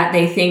in that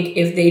they think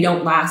if they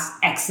don't last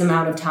X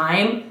amount of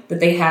time, that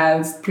they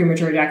have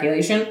premature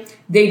ejaculation.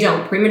 They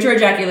don't. Premature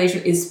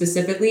ejaculation is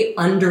specifically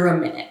under a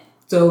minute.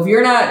 So if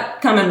you're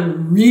not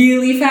coming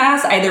really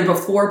fast, either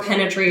before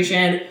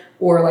penetration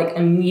or like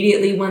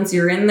immediately once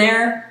you're in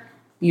there,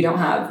 you don't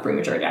have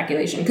premature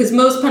ejaculation. Because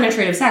most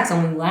penetrative sex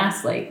only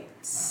lasts like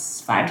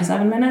 5 to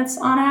 7 minutes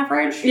on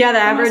average. Yeah, the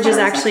average is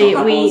actually,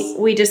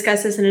 we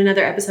discussed this in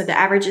another episode, the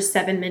average is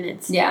 7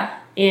 minutes. Yeah.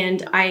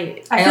 And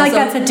I feel like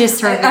that's a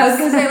disservice. I was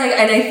going to say, like,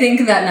 and I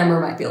think that number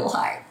might be a little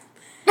high.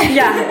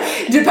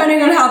 Yeah.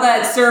 Depending on how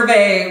that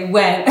survey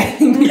went, I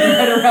think we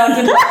went around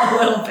it a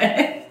little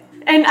bit.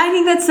 And I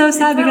think that's so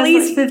sad because at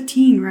least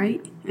 15,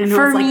 right? And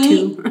for it was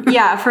me, like 2.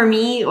 yeah, for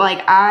me,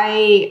 like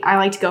I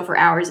like to go for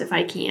hours if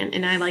I can,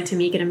 and I like to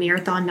make it a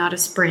marathon, not a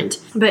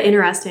sprint. But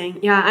interesting.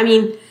 Yeah, I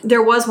mean,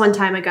 there was one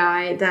time a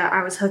guy that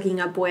I was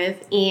hooking up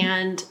with,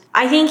 and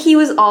I think he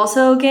was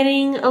also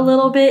getting a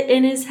little bit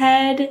in his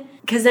head,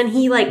 because then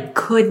he like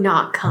could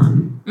not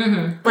come.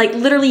 Like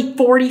literally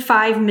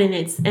 45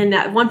 minutes, and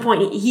at one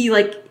point he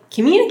like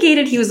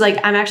communicated, he was like,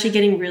 I'm actually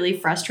getting really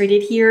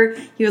frustrated here.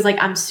 He was like,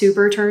 I'm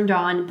super turned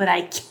on, but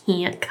I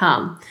can't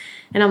come.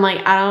 And I'm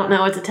like, I don't know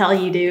what to tell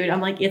you, dude.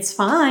 I'm like, it's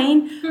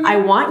fine. I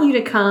want you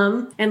to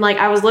come. And like,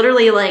 I was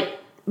literally like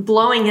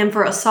blowing him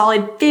for a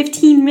solid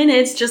 15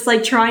 minutes, just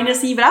like trying to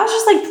see, but I was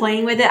just like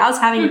playing with it. I was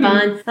having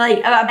fun.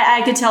 Like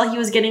I could tell he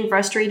was getting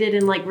frustrated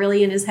and like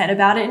really in his head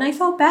about it. And I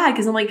felt bad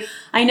because I'm like,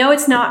 I know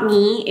it's not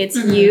me, it's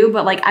you,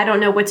 but like, I don't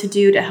know what to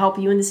do to help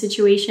you in the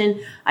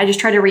situation. I just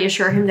try to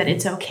reassure him that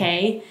it's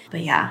okay.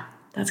 But yeah,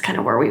 that's kind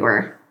of where we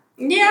were.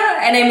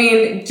 Yeah, and I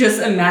mean,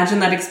 just imagine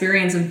that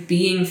experience of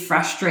being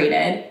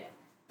frustrated.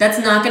 That's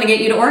not going to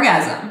get you to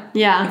orgasm.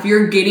 Yeah. If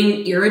you're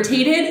getting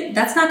irritated,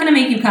 that's not going to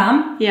make you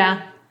come.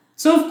 Yeah.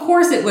 So of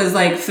course it was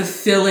like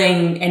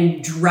fulfilling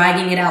and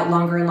dragging it out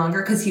longer and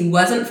longer because he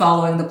wasn't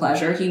following the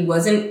pleasure. He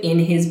wasn't in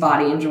his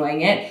body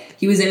enjoying it.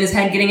 He was in his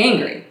head getting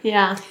angry.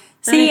 Yeah.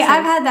 See,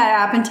 I've had that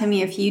happen to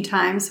me a few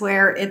times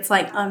where it's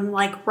like, I'm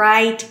like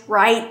right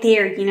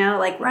there, you know,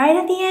 like right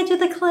at the edge of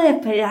the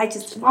cliff, but I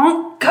just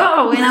won't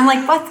go. And I'm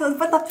like, what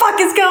the fuck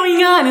is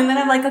going on? And then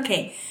I'm like,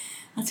 okay,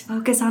 let's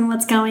focus on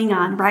what's going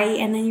on, right?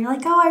 And then you're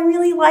like, oh, I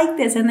really like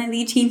this. And then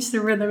you change the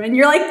rhythm and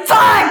you're like,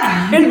 fuck!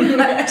 And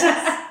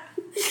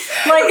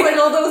like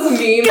all those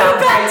memes. Go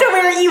back to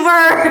where you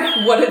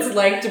were. What it's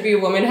like to be a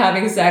woman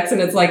having sex, and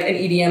it's like an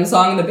EDM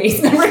song and the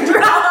bass never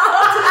drops.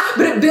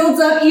 But it builds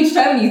up each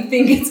time and you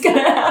think it's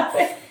gonna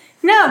happen.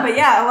 No, but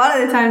yeah, a lot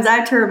of the times I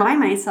have to remind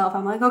myself,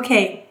 I'm like,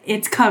 okay,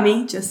 it's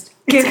coming, just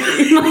give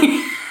me like...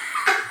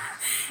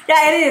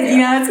 Yeah, it is. You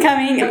know, it's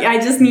coming. I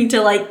just need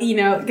to, like, you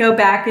know, go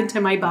back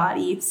into my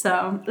body.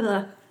 So,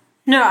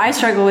 No, I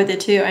struggle with it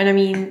too. And I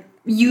mean,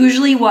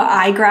 usually what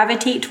I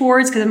gravitate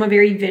towards, because I'm a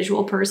very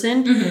visual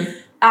person,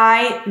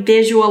 I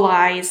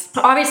visualize.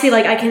 Obviously,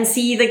 like, I can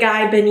see the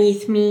guy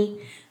beneath me.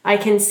 I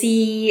can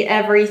see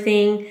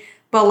everything.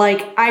 But,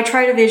 like, I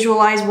try to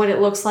visualize what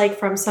it looks like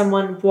from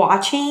someone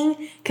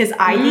watching, because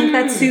I think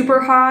that's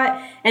super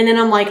hot. And then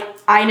I'm like,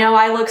 I know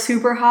I look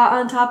super hot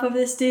on top of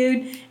this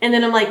dude. And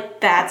then I'm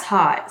like, that's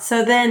hot.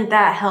 So then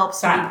that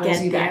helps me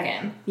get you there.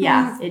 Back in.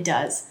 Yeah, it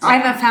does. I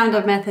haven't found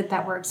a method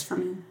that works for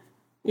me.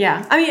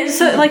 Yeah. I mean,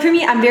 so, like, for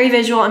me, I'm very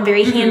visual. I'm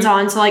very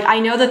hands-on. So, like, I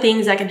know the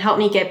things that can help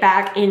me get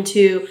back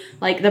into,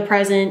 like, the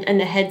present and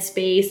the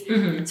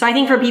headspace. So I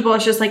think for people,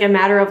 it's just, like, a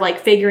matter of, like,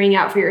 figuring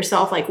out for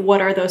yourself, like, what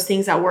are those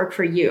things that work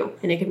for you?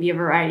 And it can be a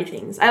variety of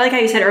things. I like how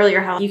you said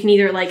earlier how you can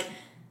either, like,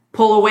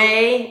 pull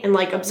away and,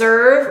 like,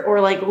 observe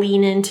or, like,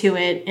 lean into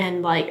it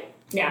and, like...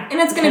 Yeah, and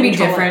it's going to be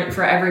different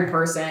for every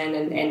person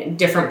and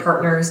different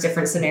partners,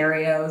 different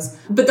scenarios.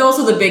 But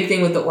also the big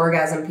thing with the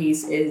orgasm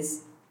piece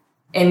is...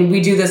 And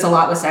we do this a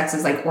lot with sex,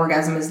 is like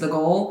orgasm is the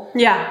goal.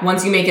 Yeah.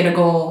 Once you make it a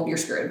goal, you're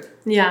screwed.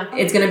 Yeah.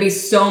 It's going to be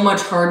so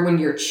much hard when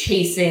you're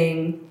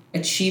chasing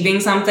achieving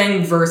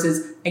something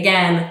versus,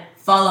 again,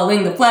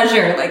 following the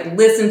pleasure. Like,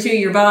 listen to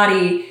your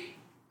body.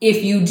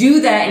 If you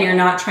do that and you're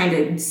not trying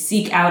to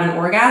seek out an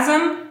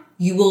orgasm,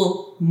 you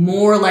will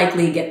more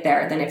likely get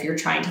there than if you're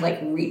trying to, like,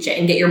 reach it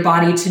and get your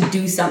body to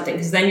do something.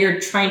 Because then you're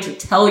trying to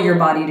tell your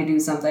body to do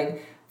something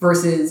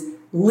versus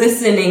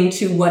listening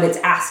to what it's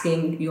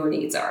asking your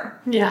needs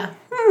are. Yeah.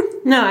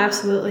 No,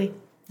 absolutely.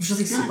 It's just,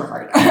 like, super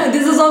hard.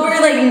 This is all very,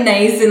 like,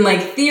 nice and,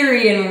 like,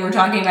 theory, and when we're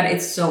talking about it,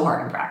 it's so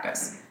hard in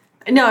practice.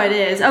 No, it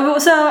is.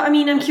 So, I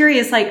mean, I'm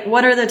curious, like,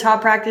 what are the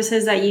top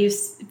practices that you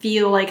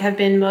feel like have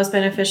been most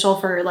beneficial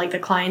for, like, the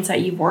clients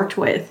that you've worked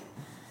with?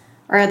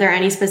 Or are there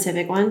any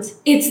specific ones?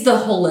 It's the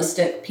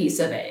holistic piece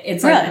of it.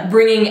 It's really? Like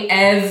bringing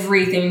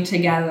everything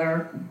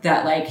together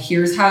that, like,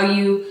 here's how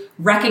you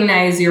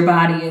recognize your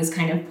body is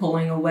kind of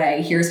pulling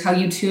away. Here's how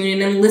you tune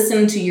in and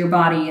listen to your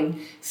body and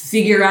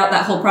figure out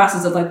that whole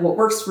process of, like, what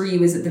works for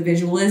you. Is it the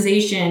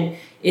visualization?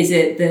 Is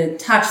it the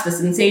touch, the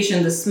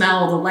sensation, the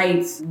smell, the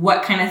lights?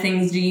 What kind of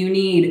things do you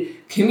need?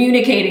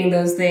 Communicating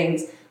those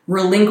things.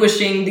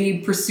 Relinquishing the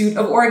pursuit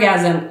of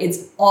orgasm.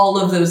 It's all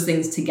of those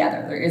things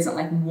together. There isn't,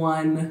 like,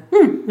 one...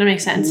 That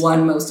makes sense.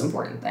 One most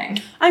important thing.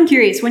 I'm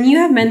curious, when you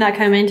have men that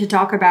come in to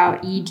talk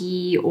about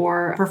ED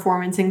or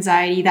performance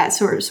anxiety, that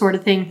sort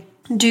of thing,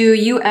 do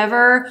you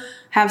ever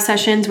have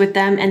sessions with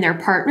them and their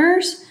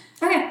partners?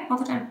 Okay, all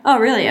the time. Oh,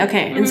 really?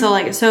 Okay. And so,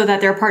 like, so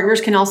that their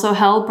partners can also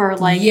help, or,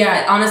 like...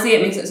 Yeah, honestly,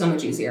 it makes it so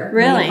much easier.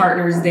 Really? When the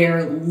partner's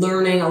there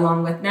learning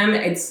along with them.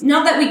 It's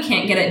not that we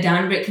can't get it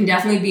done, but it can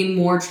definitely be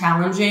more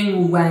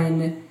challenging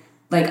when,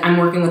 like, I'm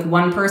working with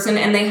one person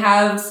and they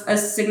have a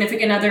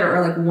significant other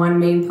or, like, one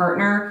main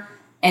partner,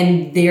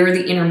 and they're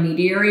the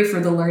intermediary for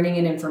the learning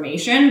and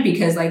information,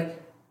 because, like,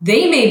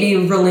 they may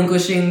be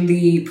relinquishing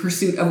the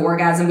pursuit of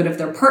orgasm, but if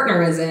their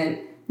partner isn't,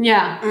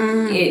 yeah,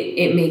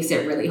 it makes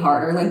it really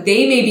harder. Like,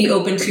 they may be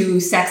open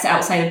to sex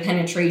outside of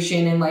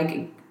penetration and,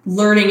 like,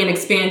 learning and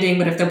expanding,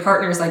 but if their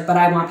partner is like, but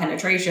I want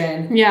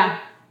penetration, yeah,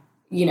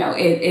 you know,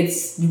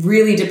 it's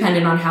really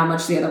dependent on how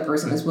much the other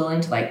person is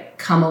willing to, like,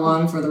 come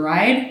along for the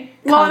ride.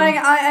 Well, and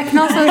I can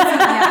also...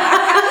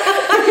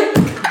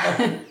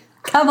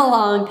 Come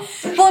along.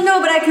 Well, no,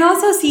 but I can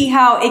also see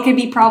how it could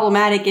be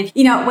problematic if,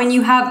 you know, when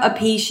you have a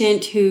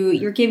patient who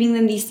you're giving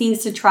them these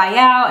things to try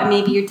out, and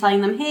maybe you're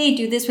telling them, hey,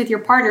 do this with your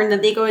partner, and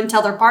then they go and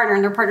tell their partner,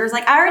 and their partner's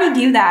like, I already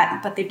do that,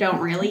 but they don't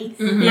really.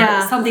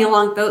 Yeah. Something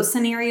along those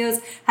scenarios.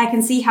 I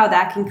can see how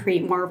that can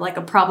create more of, like,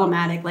 a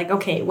problematic, like,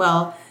 okay,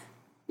 well,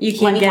 you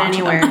can't get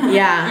anywhere.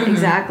 Yeah,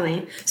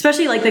 exactly.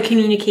 Especially, like, the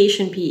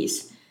communication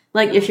piece.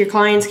 Like, if your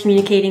client's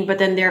communicating, but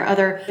then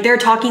they're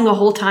talking the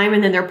whole time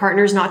and then their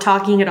partner's not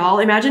talking at all.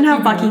 Imagine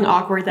how fucking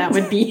awkward that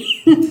would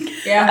be.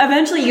 Yeah.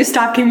 Eventually you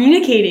stop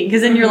communicating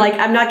because then you're like,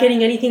 I'm not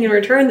getting anything in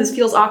return. This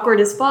feels awkward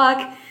as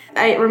fuck.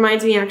 It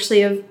reminds me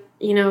actually of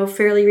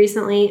fairly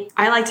recently.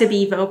 I like to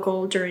be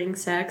vocal during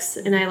sex,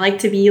 and I like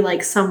to be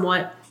like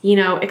somewhat,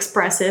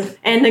 expressive.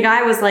 And the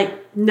guy was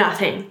like,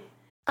 nothing.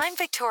 I'm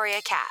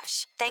Victoria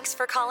Cash. Thanks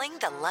for calling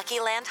the Lucky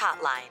Land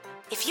Hotline.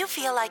 If you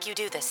feel like you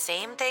do the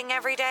same thing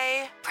every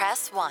day,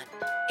 press 1.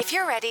 If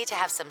you're ready to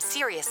have some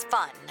serious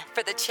fun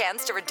for the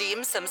chance to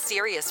redeem some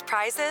serious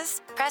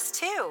prizes, press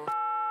 2.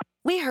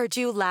 We heard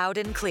you loud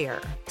and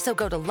clear. So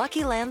go to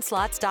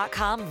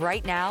LuckyLandSlots.com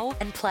right now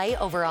and play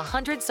over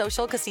 100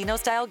 social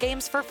casino-style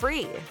games for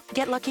free.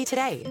 Get lucky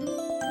today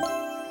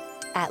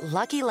at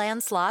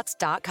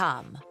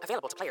LuckyLandSlots.com.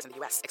 Available to players in the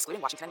U.S., excluding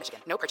Washington and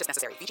Michigan. No purchase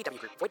necessary. VGW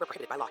Group. Void where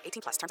prohibited by law.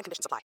 18+. Terms and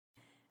conditions apply.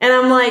 And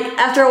I'm like,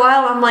 after a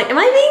while, I'm like, am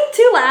I being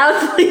too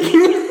loud?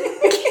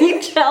 Like, can you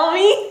tell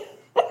me?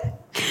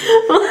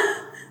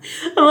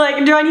 I'm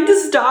like, do I need to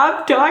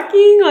stop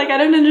talking? Like, I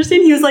don't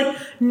understand. He was like,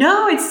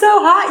 no, it's so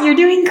hot. You're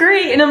doing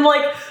great. And I'm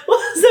like,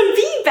 well, some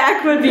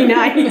feedback would be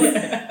nice.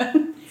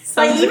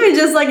 Like, even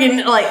just like,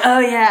 oh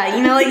yeah,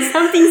 like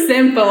something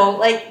simple,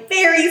 like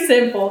very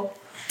simple.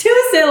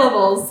 2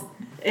 syllables.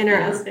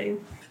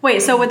 Interesting.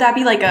 Wait, so would that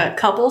be like a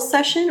couples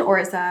session, or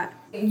is that?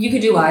 You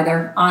could do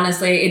either.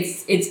 Honestly,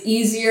 it's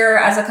easier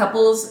as a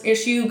couples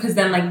issue because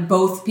then like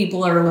both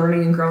people are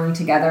learning and growing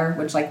together,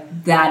 which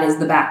like that is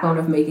the backbone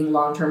of making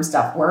long-term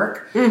stuff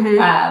work.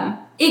 Mm-hmm.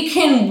 It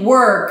can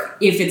work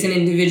if it's an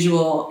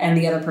individual and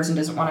the other person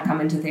doesn't want to come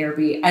into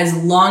therapy, as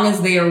long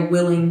as they are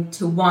willing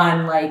to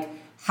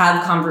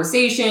have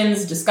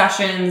conversations,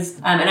 discussions.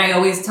 And I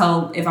always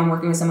tell, if I'm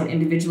working with someone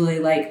individually,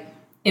 like,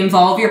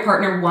 involve your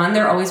partner. One,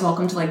 they're always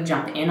welcome to like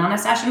jump in on a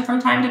session from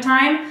time to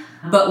time.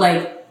 But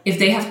like, if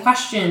they have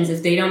questions,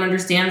 if they don't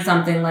understand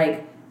something,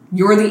 like,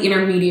 you're the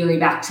intermediary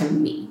back to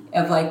me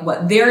of like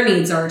what their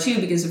needs are too.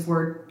 Because if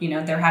we're,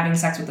 they're having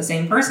sex with the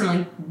same person,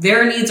 like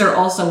their needs are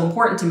also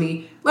important to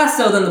me, less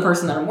so than the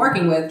person that I'm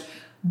working with.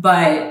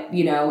 But,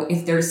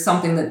 if there's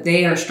something that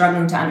they are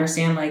struggling to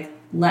understand, like,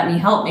 let me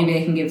help. Maybe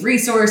I can give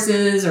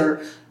resources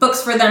or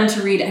books for them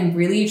to read. I'm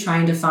really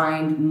trying to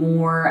find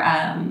more,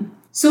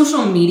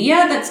 social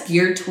media that's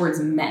geared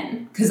towards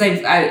men. Because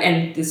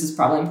and this is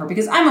probably important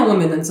because I'm a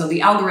woman, and so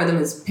the algorithm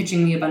is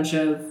pitching me a bunch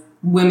of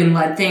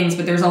women-led things,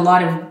 but there's a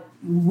lot of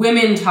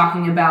women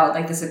talking about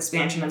like this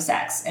expansion of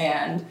sex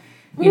and,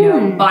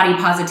 body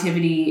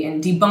positivity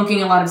and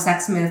debunking a lot of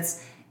sex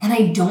myths. And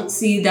I don't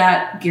see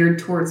that geared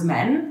towards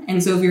men.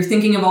 And so if you're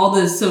thinking of all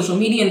the social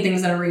media and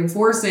things that are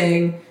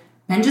reinforcing,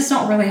 men just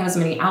don't really have as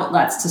many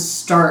outlets to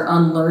start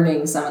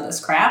unlearning some of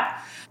this crap.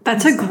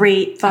 That's a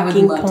great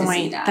fucking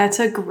point. That's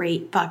a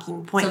great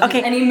fucking point. So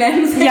okay. Any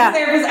men's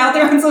therapists out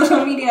there on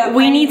social media?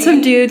 We need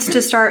some dudes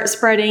to start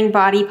spreading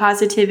body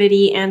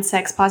positivity and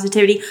sex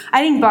positivity.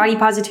 I think body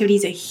positivity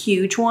is a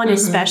huge one,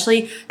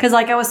 especially because,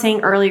 like I was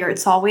saying earlier,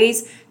 it's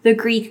always the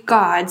Greek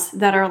gods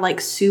that are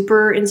like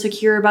super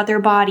insecure about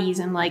their bodies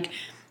and like,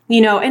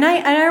 and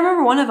I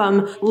remember one of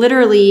them,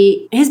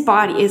 literally, his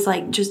body is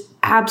like just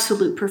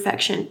absolute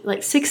perfection. Like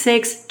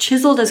 6'6",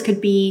 chiseled as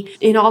could be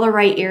in all the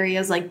right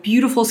areas, like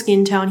beautiful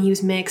skin tone. He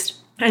was mixed.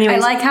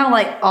 Anyways. I like how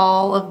like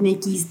all of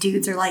Nikki's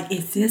dudes are like,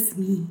 is this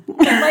me? Like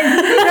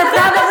they're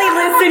probably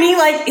listening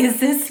like, is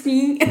this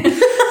me?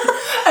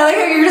 I like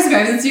how you're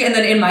describing this to you, and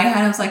then in my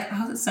head I was like,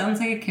 oh, this sounds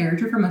like a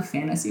character from a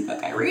fantasy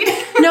book I read.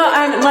 No,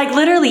 like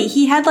literally,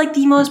 he had like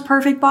the most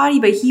perfect body,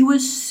 but he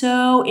was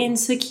so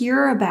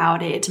insecure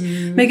about it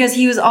because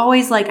he was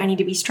always like, I need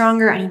to be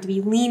stronger, I need to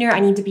be leaner,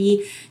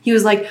 he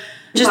was like,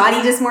 just body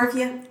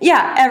dysmorphia?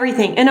 Yeah,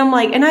 everything. And I'm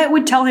like, and I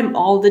would tell him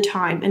all the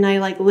time, and I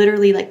like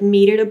literally like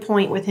made it a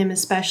point with him,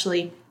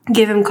 especially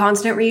give him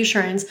constant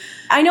reassurance.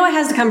 I know it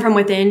has to come from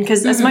within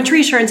because as much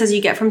reassurance as you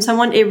get from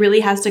someone, it really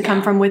has to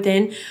come from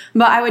within.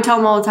 But I would tell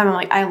him all the time, I'm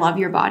like, I love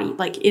your body.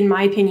 Like, in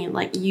my opinion,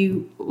 like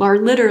you are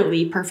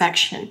literally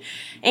perfection.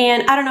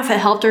 And I don't know if it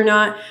helped or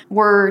not.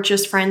 We're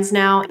just friends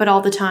now, but all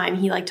the time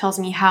he like tells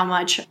me how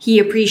much he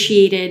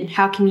appreciated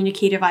how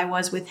communicative I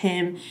was with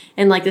him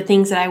and like the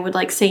things that I would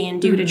like say and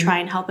do to try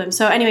and help him.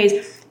 So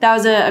anyways, that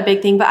was a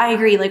big thing. But I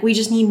agree. Like, we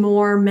just need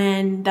more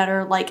men that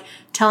are like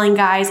telling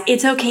guys,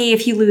 it's okay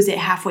if you lose it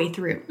halfway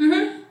through.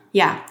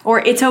 Yeah. Or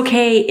it's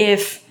okay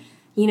if,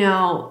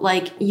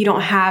 like you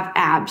don't have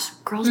abs.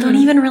 Girls don't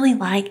even really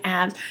like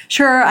abs.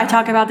 Sure, I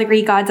talk about the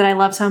Greek gods that I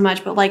love so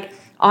much, but like,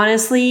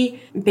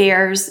 honestly,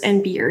 bears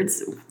and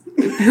beards.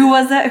 Who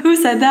was that? Who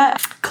said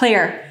that?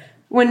 Claire.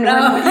 When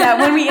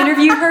we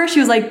interviewed her, she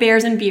was like,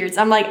 bears and beards.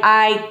 I'm like,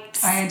 I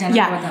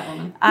identify with that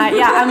woman.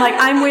 I'm like,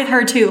 I'm with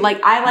her too.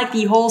 Like, I like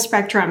the whole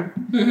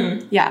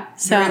spectrum. Yeah.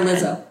 So very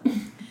Lizzo.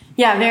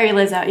 Yeah, very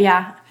Lizzo.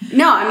 Yeah.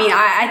 No, I mean,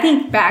 I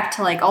think back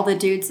to like all the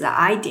dudes that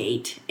I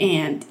date,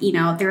 and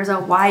there's a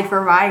wide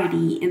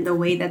variety in the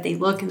way that they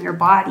look in their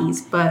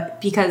bodies.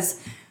 But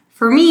because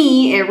for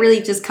me, it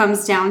really just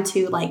comes down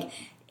to like,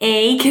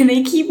 A, can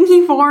they keep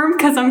me warm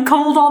because I'm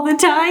cold all the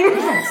time?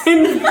 Yes.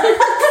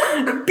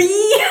 And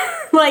B,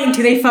 Like,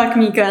 do they fuck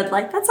me good?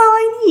 Like, that's all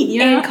I need, you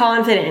know? And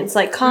confidence.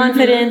 Like,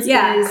 confidence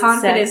is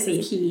confidence sexy.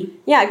 is key.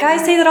 Yeah,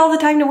 guys say that all the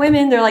time to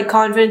women. They're like,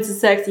 confidence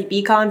is sexy.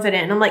 Be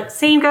confident. And I'm like,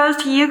 same goes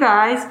to you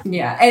guys.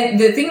 Yeah, and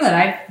the thing that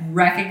I've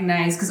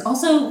recognized, because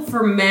also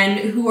for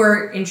men who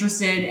are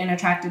interested and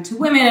attracted to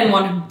women and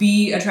want to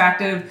be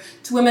attractive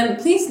to women,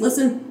 please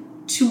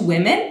listen to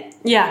women.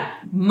 Yeah.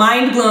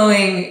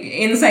 Mind-blowing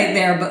insight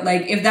there, but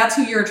like if that's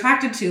who you're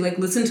attracted to, like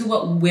listen to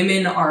what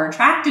women are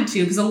attracted to,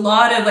 because a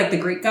lot of like the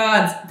Greek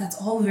gods,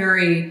 that's all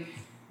very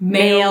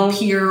male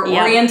peer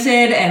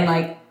oriented, and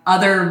like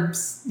other,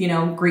 you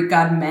know, Greek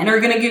god men are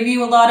going to give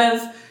you a lot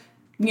of,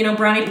 you know,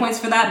 brownie points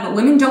for that, but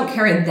women don't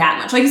care that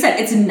much. Like you said,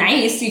 it's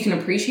nice, you can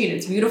appreciate it,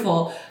 it's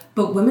beautiful,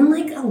 but women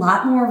like a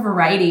lot more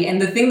variety.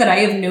 And the thing that I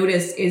have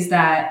noticed is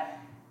that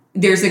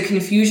there's a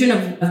confusion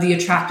of the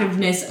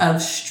attractiveness of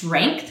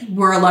strength,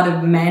 where a lot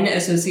of men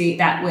associate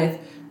that with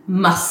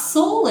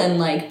muscle and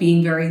like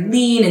being very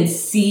lean and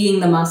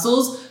seeing the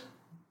muscles.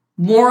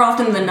 More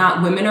often than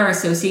not, women are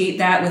associate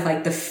that with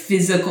like the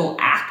physical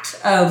act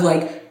of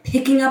like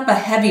picking up a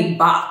heavy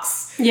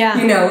box.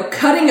 Yeah. You know,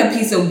 cutting a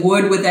piece of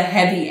wood with a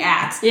heavy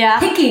axe. Yeah.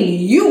 Picking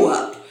you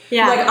up.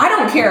 Yeah. Like, I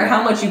don't care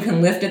how much you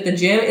can lift at the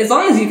gym. As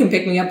long as you can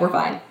pick me up, we're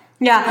fine.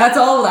 Yeah. That's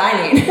all that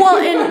I need. Well,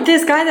 and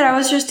this guy that I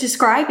was just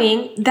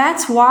describing,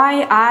 that's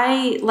why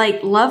I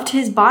like loved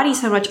his body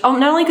so much. Oh,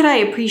 not only could I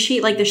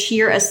appreciate like the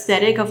sheer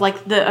aesthetic of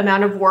like the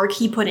amount of work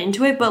he put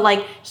into it, but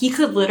like he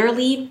could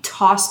literally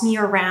toss me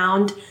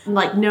around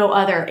like no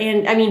other.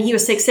 And I mean, he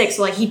was 6'6",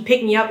 so like he'd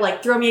pick me up,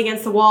 like throw me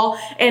against the wall,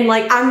 and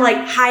like I'm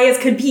like high as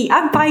could be.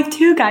 I'm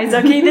 5'2", guys.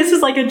 Okay, this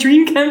was like a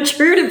dream come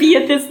true to be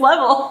at this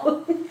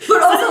level.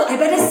 But also, I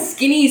bet a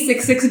skinny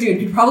 6'6" dude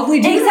could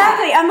probably do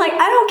Exactly. that. I'm like, I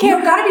don't care.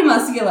 You've got to be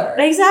muscular.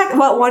 Exactly.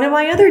 Well, one of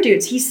my other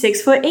dudes, he's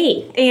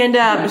 6'8", and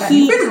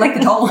He really like the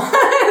tall one.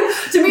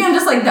 To me, I'm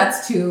just like,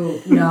 that's too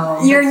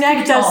no. Your that's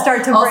neck too does tall.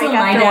 start to also, break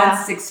my after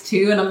a dad's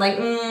 6'2", and I'm like,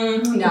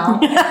 no.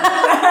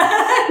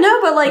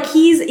 No, but like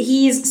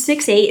he's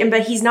 6'8",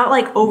 but he's not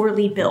like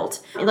overly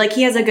built. Like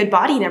he has a good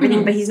body and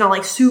everything, but he's not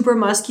like super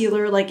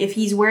muscular. Like if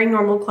he's wearing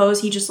normal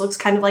clothes, he just looks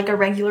kind of like a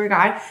regular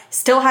guy.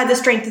 Still had the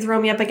strength to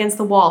throw me up against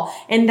the wall,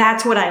 and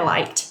that's what I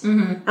liked.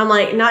 I'm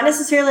like, not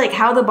necessarily like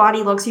how the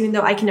body looks, even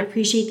though I can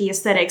appreciate the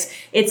aesthetics.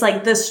 It's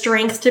like the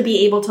strength to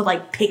be able to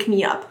like pick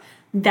me up.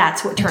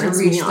 That's what turns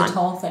to reach me on. the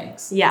tall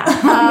things. Yeah.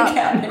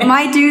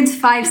 My dude's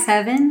 5'7",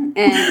 and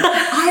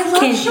I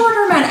love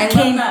shorter men. I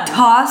can love them.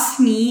 toss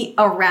me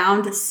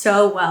around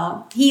so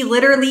well. He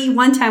literally,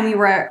 one time we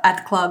were at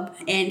the club,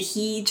 and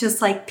he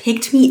just like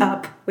picked me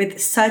up with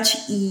such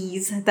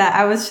ease that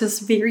I was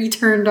just very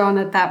turned on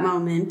at that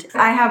moment.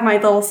 I have my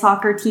little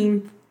soccer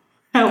team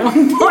at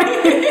one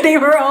point. They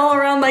were all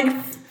around like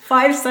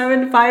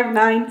 5'7",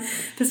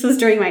 5'9". This was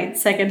during my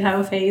second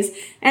hoe phase,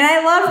 and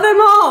I loved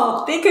them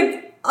all. They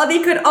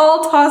could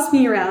all toss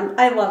me around.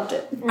 I loved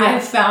it.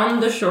 I've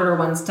found the shorter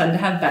ones tend to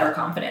have better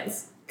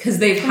confidence because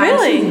they've had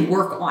to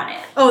work on it.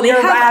 Oh, You're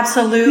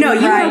absolutely No,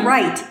 you right. were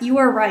right. You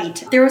were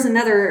right. There was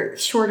another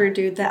shorter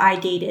dude that I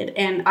dated,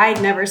 and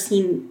I'd never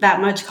seen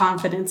that much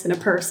confidence in a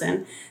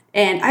person.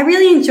 And I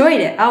really enjoyed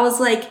it. I was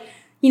like,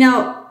 you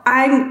know,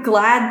 I'm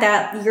glad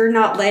that you're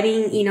not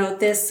letting, you know,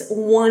 this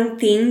one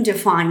thing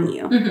define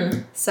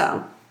you.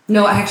 So.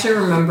 No, I actually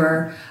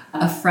remember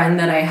a friend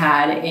that I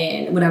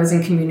had when I was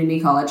in community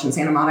college in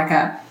Santa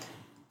Monica.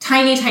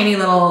 Tiny, tiny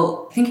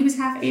little, I think he was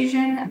half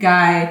Asian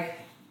guy.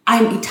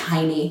 I'm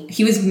tiny.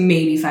 He was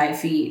maybe 5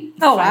 feet.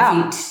 Oh,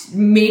 wow.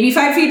 Maybe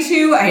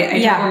 5'2". I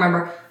don't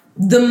remember.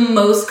 The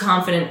most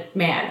confident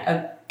man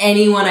of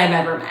anyone I've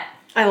ever met.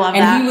 I love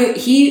that. And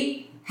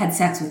he had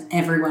sex with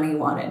everyone he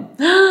wanted.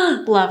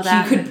 Love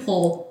that. He could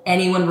pull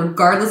anyone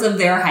regardless of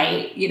their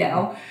height, you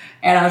know.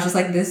 And I was just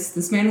like,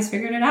 this man has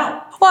figured it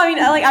out. Well, I mean,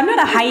 like, I'm not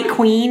a height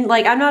queen.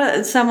 Like, I'm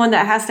not someone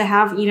that has to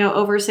have, you know,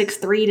 over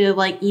 6'3" to,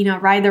 like, you know,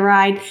 ride the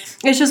ride.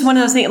 It's just one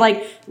of those things,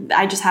 like,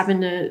 I just happen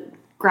to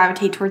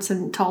gravitate towards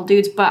some tall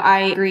dudes. But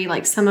I agree,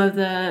 like, some of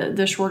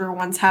the shorter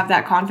ones have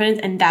that confidence,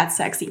 and that's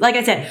sexy. Like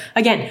I said,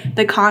 again,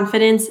 the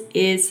confidence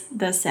is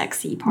the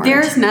sexy part.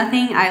 There's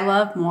nothing I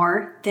love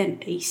more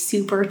than a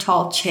super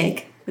tall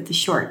chick with a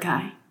short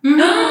guy.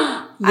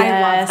 I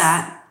love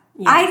that.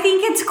 Yeah. I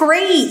think it's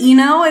great, you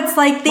know? It's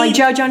like like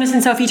Joe Jonas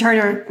and Sophie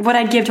Turner, what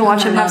I'd give to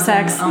watch them have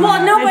sex.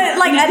 Well, no, but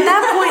like at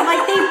that point,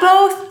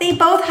 like they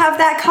both have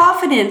that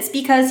confidence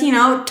because, you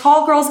know,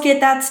 tall girls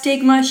get that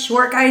stigma,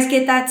 short guys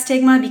get that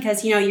stigma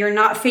because, you know, you're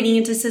not fitting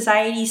into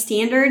society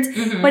standards.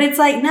 But it's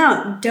like,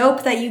 no,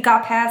 dope that you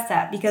got past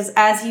that because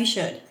as you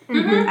should.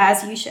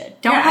 As you should.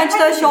 Don't hunch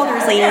those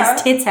shoulders, ladies. Yeah.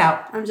 Tits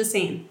out. I'm just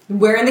saying.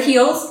 Wearing the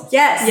heels?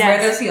 Yes.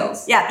 Wear those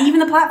heels. Yeah, even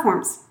the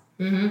platforms.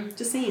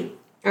 Just saying.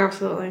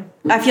 Absolutely.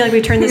 I feel like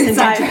we turned this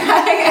entire...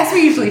 I guess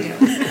we usually do.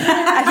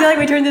 I feel like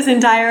we turned this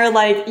entire,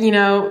 like, you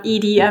know,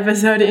 ED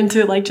episode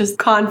into, like, just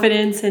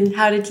confidence and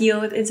how to deal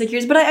with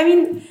insecurities. But I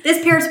mean...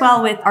 This pairs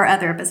well with our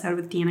other episode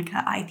with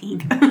Danica, I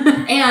think.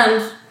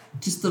 And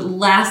just the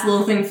last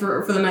little thing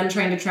for the men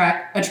trying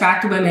to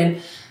attract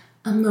women,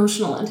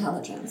 Emotional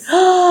intelligence.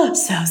 So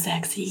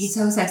sexy.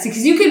 So sexy.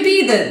 Because you could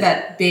be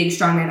that big,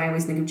 strong man. I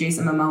always think of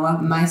Jason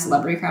Momoa, my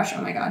celebrity crush.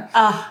 Oh my God.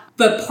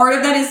 But part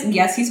of that is,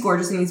 yes, he's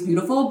gorgeous and he's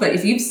beautiful. But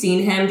if you've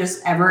seen him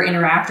just ever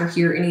interact or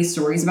hear any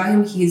stories about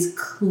him, he's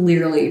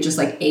clearly just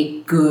like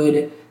a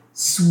good,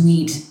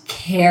 sweet,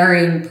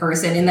 caring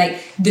person. And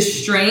like the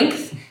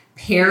strength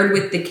paired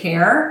with the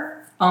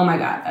care, oh my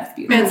God, that's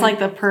beautiful. It's like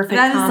the perfect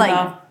That combo. is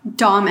like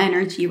Dom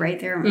energy right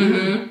there.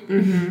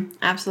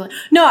 Absolutely.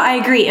 No, I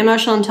agree.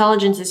 Emotional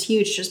intelligence is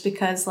huge just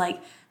because like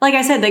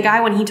I said, the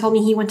guy, when he told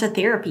me he went to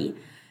therapy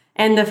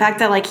and the fact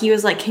that like he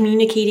was like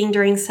communicating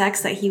during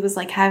sex that he was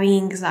like having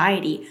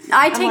anxiety.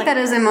 I take that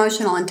as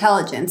emotional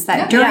intelligence,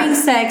 that during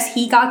sex,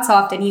 he got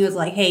soft and he was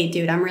like, hey,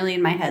 dude, I'm really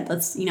in my head.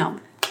 Let's, take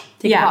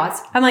a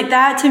pause. I'm like,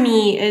 that to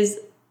me is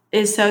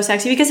so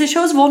sexy because it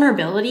shows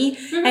vulnerability.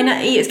 And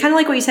it's kind of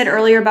like what you said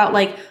earlier about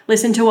like,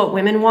 listen to what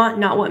women want,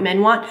 not what men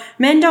want.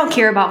 Men don't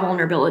care about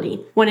vulnerability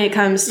when it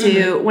comes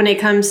to,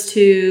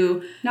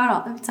 Not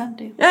all, some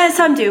do.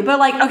 some do, but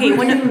like, okay.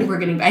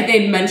 I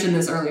did mention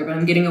this earlier, but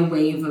I'm getting a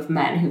wave of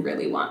men who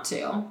really want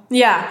to.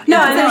 Yeah. No,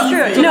 and that's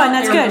true. No, and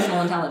that's good.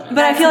 Emotional intelligence.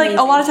 But I feel like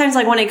a lot of times,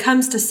 like when it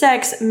comes to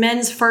sex,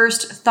 men's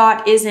first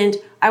thought isn't,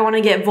 I want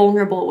to get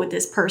vulnerable with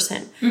this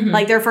person.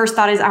 Like their first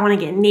thought is, I want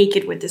to get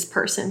naked with this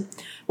person.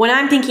 When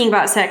I'm thinking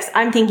about sex,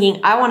 I'm thinking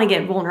I want to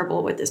get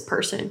vulnerable with this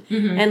person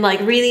and like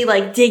really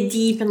like dig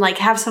deep and like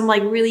have some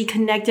like really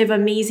connective,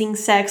 amazing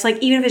sex. Like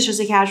even if it's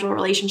just a casual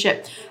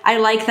relationship, I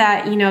like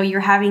that, you're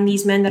having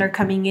these men that are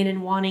coming in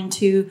and wanting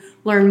to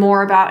learn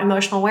more about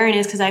emotional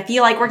awareness because I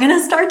feel like we're going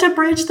to start to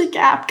bridge the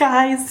gap,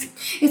 guys.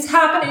 It's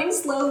happening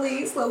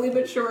slowly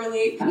but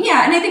surely.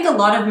 Yeah, and I think a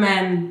lot of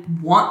men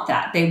want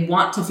that. They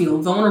want to feel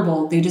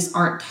vulnerable. They just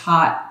aren't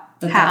taught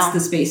that's the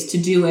space to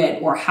do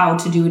it or how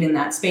to do it in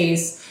that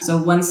space. So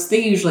once they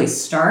usually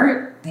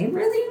start, they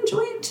really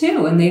enjoy it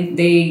too. And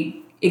they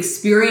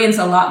experience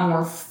a lot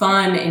more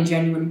fun and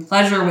genuine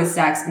pleasure with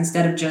sex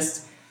instead of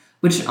just,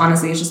 which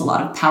honestly is just a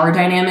lot of power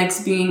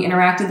dynamics being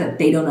interacted that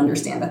they don't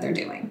understand that they're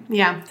doing.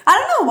 Yeah. I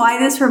don't know why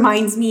this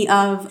reminds me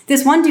of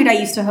this one dude I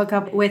used to hook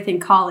up with in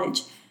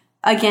college.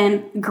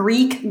 Again,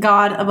 Greek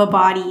god of a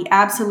body.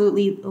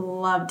 Absolutely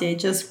loved it.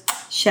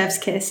 Just chef's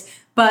kiss.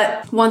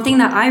 But one thing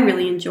that I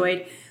really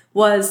enjoyed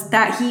was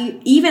that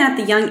he, even at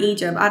the young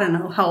age of, I don't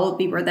know how old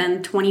we were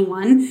then,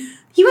 21,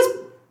 he was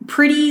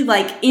pretty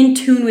like in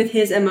tune with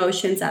his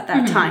emotions at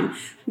that time.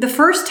 The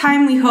first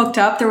time we hooked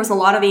up, there was a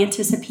lot of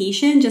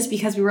anticipation just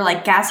because we were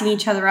like gassing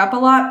each other up a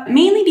lot,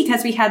 mainly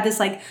because we had this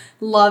like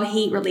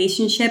love-hate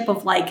relationship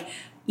of like,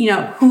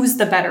 who's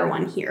the better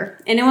one here?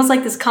 And it was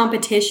like this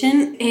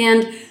competition.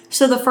 And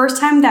so the first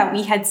time that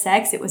we had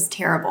sex, it was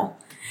terrible.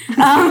 It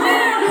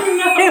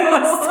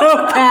was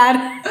so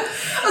bad.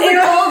 Like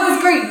all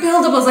this great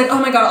buildup. I was like, oh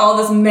my God, all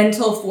this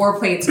mental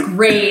foreplay. It's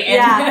great.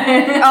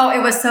 Yeah. Oh,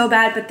 it was so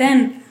bad. But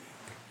then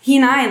he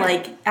and I,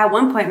 like, at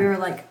one point we were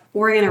like,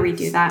 we're going to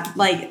redo that.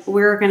 Like,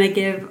 we're going to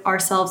give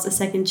ourselves a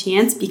second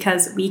chance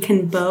because we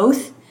can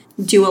both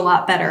do a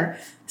lot better.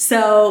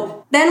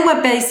 So then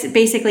what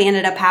basically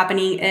ended up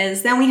happening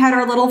is then we had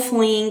our little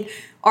fling.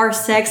 Our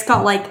sex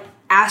got like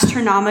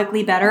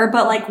astronomically better.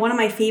 But like one of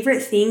my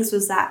favorite things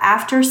was that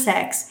after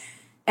sex,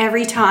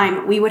 every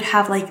time we would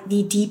have like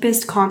the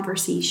deepest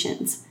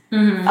conversations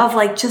of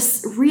like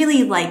just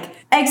really like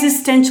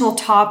existential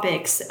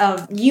topics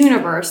of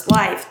universe,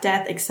 life,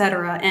 death,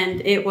 etc. And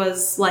it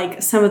was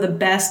like some of the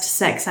best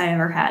sex I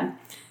ever had.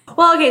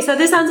 Well, okay, so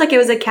this sounds like it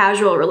was a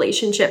casual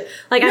relationship.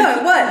 Like,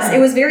 It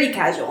was very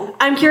casual.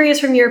 I'm curious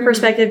from your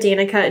perspective,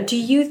 Danica, do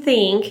you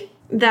think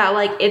that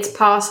like it's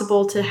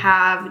possible to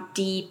have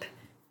deep,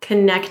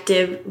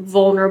 connective,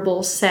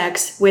 vulnerable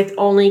sex with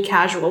only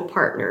casual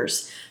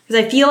partners?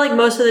 Because I feel like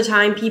most of the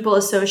time people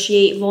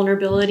associate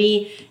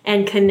vulnerability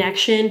and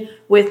connection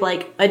with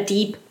like a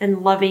deep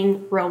and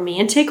loving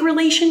romantic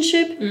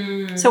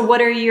relationship. So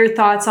what are your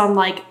thoughts on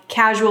like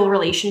casual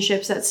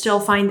relationships that still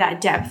find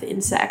that depth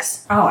in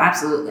sex? Oh,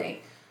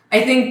 absolutely.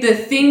 I think the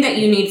thing that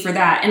you need for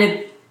that, and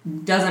it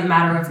doesn't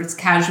matter if it's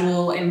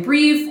casual and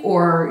brief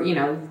or,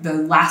 the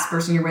last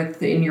person you're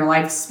with in your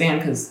lifespan,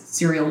 because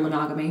serial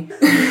monogamy,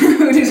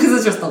 because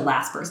it's just the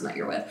last person that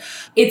you're with.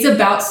 It's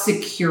about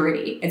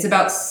security. It's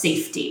about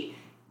safety.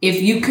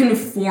 If you can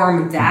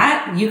form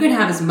that, you can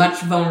have as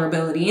much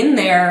vulnerability in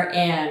there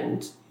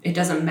and it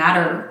doesn't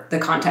matter the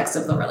context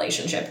of the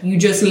relationship. You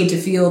just need to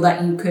feel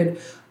that you could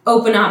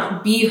open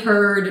up, be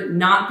heard,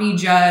 not be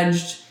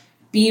judged,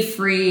 be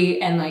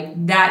free, and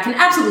like that can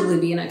absolutely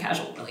be in a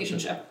casual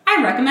relationship.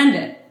 I recommend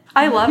it.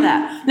 I love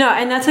that. No,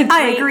 and that's a great...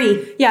 I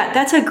agree. Yeah,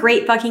 that's a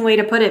great fucking way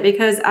to put it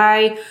because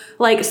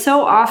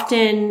so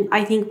often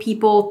I think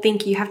people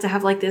think you have to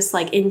have like this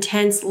like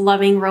intense,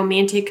 loving,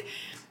 romantic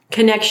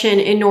connection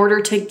in order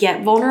to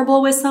get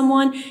vulnerable with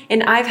someone.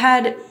 And I've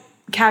had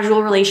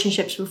casual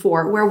relationships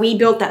before where we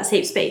built that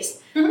safe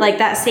space. Like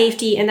that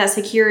safety and that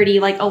security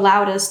like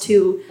allowed us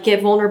to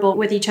get vulnerable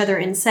with each other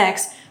in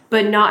sex,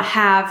 but not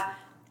have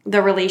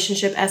the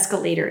relationship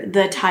escalator,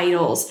 the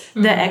titles,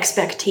 the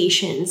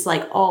expectations,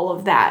 like all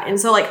of that. And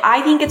so like,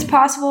 I think it's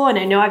possible, and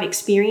I know I've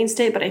experienced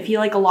it, but I feel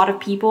like a lot of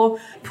people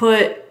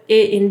put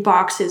it in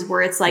boxes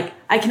where it's like,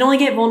 I can only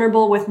get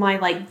vulnerable with my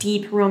like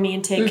deep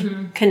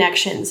romantic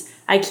connections.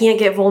 I can't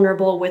get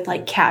vulnerable with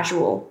like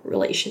casual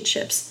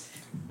relationships.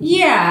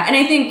 Yeah, and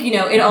I think, you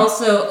know, it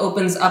also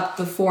opens up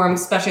the forum,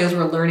 especially as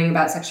we're learning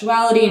about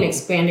sexuality and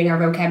expanding our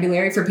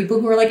vocabulary for people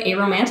who are like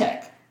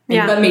aromantic,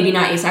 but maybe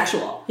not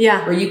asexual.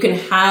 Yeah. Where you can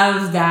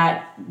have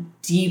that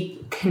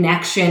deep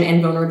connection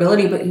and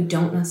vulnerability, but you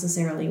don't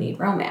necessarily need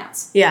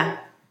romance. Yeah.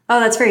 Oh,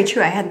 that's very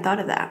true. I hadn't thought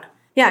of that.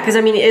 Yeah, because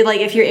I mean,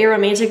 if you're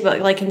aromantic,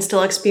 but like can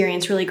still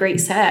experience really great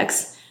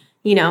sex,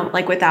 you know,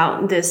 like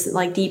without this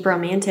like deep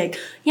romantic.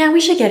 Yeah, we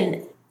should get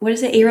an, what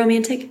is it,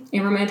 aromantic?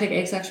 Aromantic,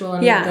 asexual,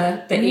 and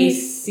the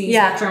AC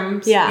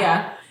spectrums.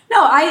 Yeah.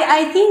 No,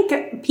 I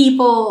think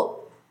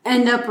people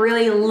end up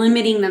really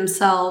limiting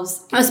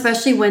themselves,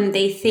 especially when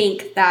they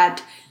think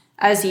that,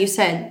 as you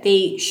said,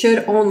 they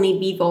should only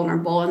be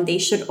vulnerable and they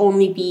should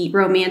only be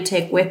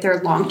romantic with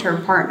their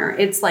long-term partner.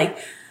 It's like,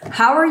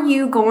 how are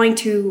you going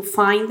to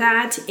find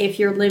that if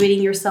you're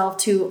limiting yourself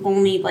to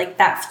only like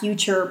that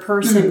future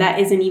person that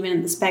isn't even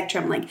in the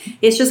spectrum? Like,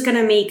 it's just going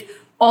to make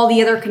all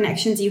the other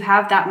connections you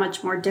have that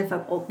much more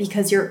difficult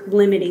because you're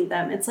limiting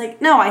them. It's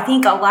like, no, I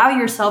think allow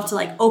yourself to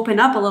like open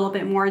up a little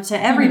bit more to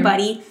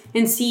everybody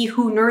and see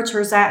who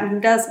nurtures that and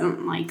who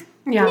doesn't. Like,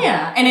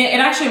 yeah. And it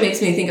actually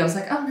makes me think, I was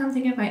like, oh, now I'm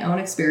thinking of my own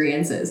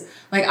experiences.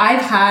 Like, I've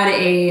had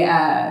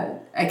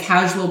a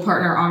casual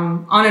partner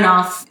on and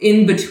off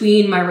in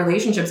between my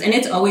relationships, and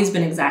it's always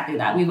been exactly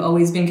that. We've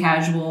always been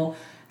casual,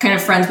 kind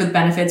of friends with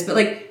benefits, but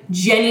like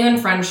genuine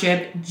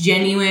friendship,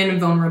 genuine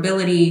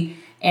vulnerability.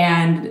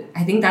 And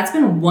I think that's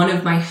been one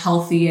of my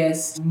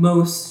healthiest,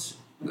 most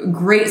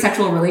great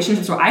sexual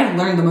relationships where I've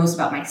learned the most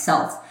about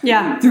myself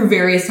through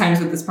various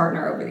times with this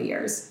partner over the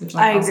years. Which,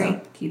 like, I agree.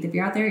 Keith, if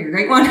you're out there, you're a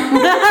great one.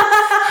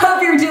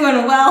 Hope you're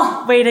doing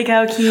well. Way to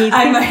go, Keith.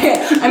 I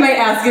might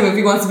ask him if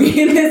he wants to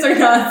be in this or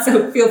not,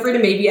 so feel free to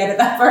maybe edit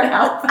that part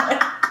out.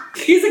 But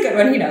he's a good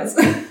one, he knows.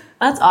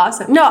 That's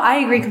awesome. No, I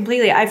agree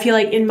completely. I feel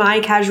like in my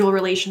casual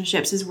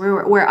relationships is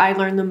where I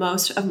learn the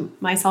most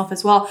of myself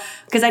as well.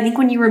 Because I think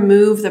when you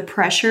remove the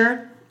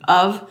pressure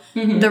of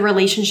the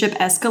relationship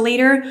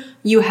escalator,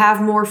 you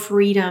have more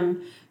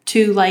freedom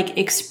to like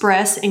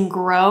express and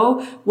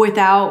grow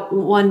without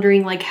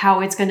wondering like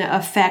how it's going to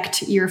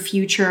affect your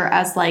future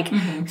as like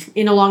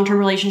in a long-term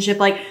relationship.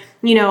 Like,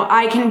 you know,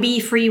 I can be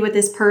free with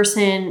this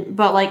person,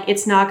 but like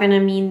it's not going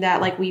to mean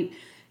that like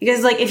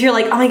because like if you're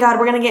like, oh my God,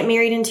 we're going to get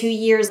married in 2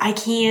 years, I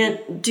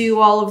can't do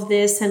all of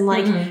this. And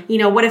like, you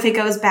know, what if it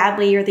goes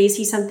badly or they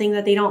see something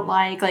that they don't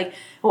like? Like,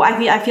 well,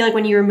 I feel like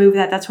when you remove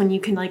that, that's when you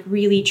can like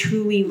really,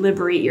 truly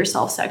liberate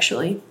yourself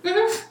sexually.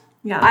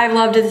 Yeah. I've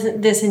loved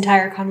this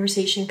entire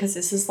conversation because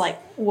this is like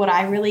what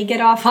I really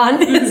get off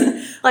on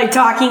is like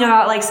talking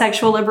about like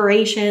sexual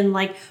liberation,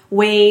 like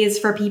ways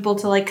for people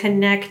to like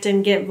connect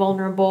and get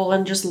vulnerable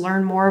and just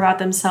learn more about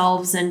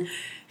themselves. And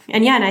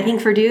I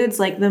think for dudes,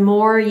 like the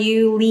more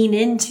you lean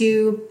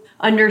into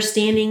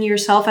understanding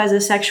yourself as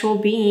a sexual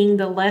being,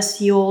 the less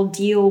you'll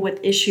deal with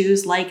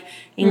issues like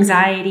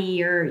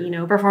anxiety or, you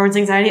know, performance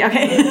anxiety.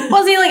 Okay.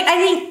 Well, see, like,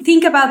 I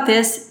think about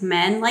this,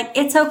 men, like,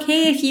 it's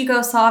okay if you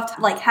go soft,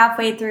 like,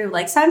 halfway through.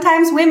 Like,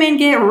 sometimes women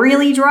get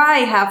really dry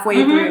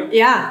halfway through.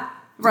 Yeah.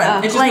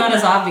 Right. It's just not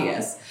as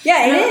obvious.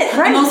 Yeah, it is.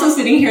 Right. I'm also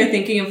sitting here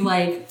thinking of,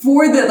 like,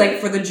 for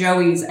the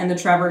Joeys and the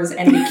Trevors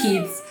and the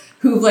Keiths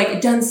who've, like,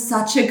 done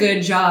such a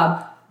good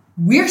job,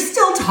 we're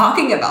still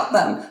talking about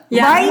them.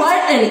 Yeah. Right?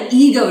 What an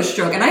ego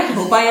stroke. And I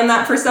hope I am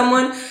that for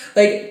someone.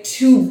 Like,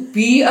 to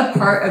be a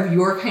part of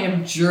your kind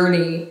of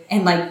journey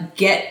and, like,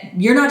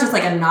 you're not just,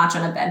 like, a notch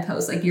on a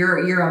bedpost. Like, you're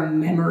a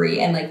memory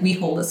and, like, we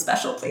hold a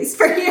special place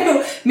for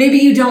you. Maybe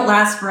you don't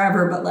last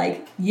forever, but,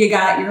 like, you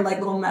got your, like,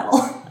 little medal.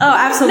 Oh,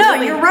 absolutely.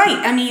 No, you're right.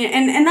 I mean,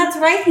 and that's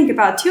what I think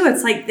about, too.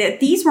 It's like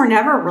that these were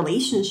never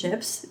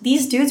relationships.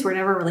 These dudes were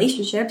never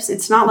relationships.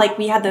 It's not like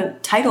we had the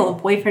title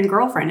of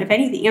boyfriend-girlfriend. If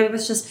anything, it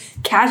was just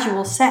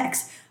casual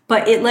sex.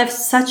 But it left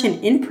such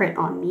an imprint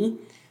on me.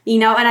 You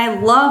know, and I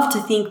love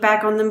to think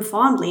back on them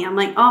fondly. I'm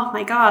like, oh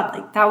my God,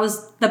 like that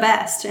was the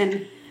best.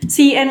 And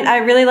see, and I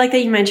really like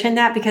that you mentioned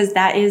that because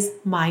that is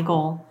my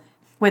goal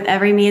with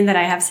every man that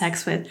I have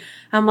sex with.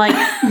 I'm like,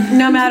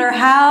 no matter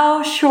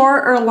how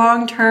short or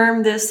long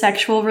term this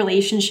sexual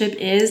relationship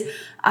is,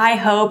 I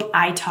hope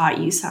I taught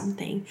you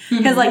something.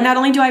 Because like, not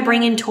only do I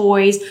bring in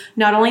toys,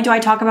 not only do I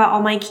talk about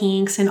all my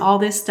kinks and all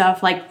this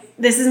stuff, like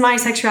this is my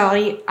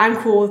sexuality. I'm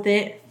cool with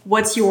it.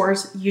 What's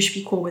yours? You should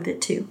be cool with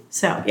it too.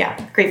 So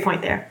yeah, great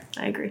point there.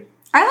 I agree.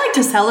 I like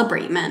to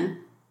celebrate men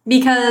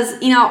because,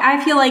 you know,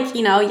 I feel like,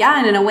 you know, yeah,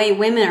 and in a way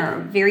women are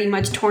very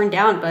much torn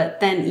down,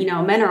 but then, you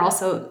know, men are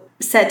also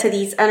set to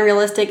these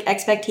unrealistic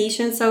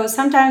expectations. So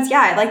sometimes,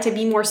 yeah, I like to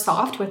be more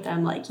soft with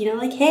them. Like, you know,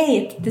 like,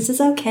 hey, this is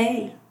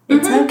okay.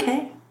 It's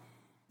okay.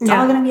 It's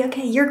all going to be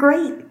okay. You're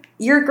great.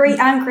 You're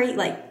great. I'm great.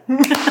 Like,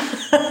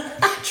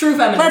 True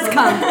feminism. Let's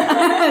come.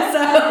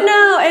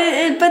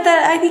 No, but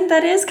I think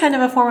that is kind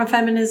of a form of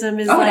feminism.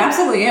 Is it like,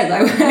 absolutely is.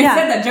 I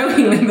said that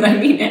jokingly, but I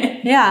mean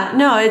it. Yeah,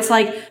 no, it's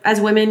like as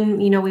women,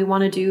 we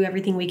want to do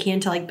everything we can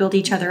to like build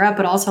each other up,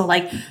 but also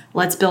like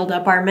let's build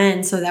up our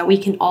men so that we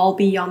can all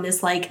be on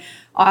this like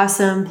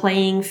awesome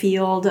playing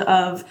field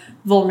of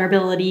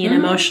vulnerability and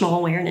emotional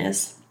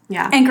awareness.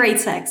 Yeah. And great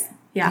sex.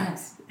 Yeah.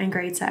 Yes. And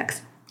great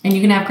sex. And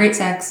you can have great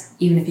sex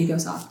even if you go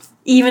soft.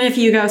 Even if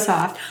you go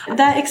soft.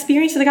 That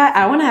experience with the guy,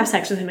 I want to have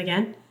sex with him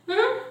again.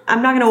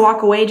 I'm not going to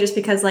walk away just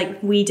because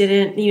like we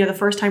didn't, the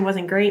first time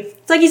wasn't great.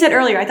 It's like you said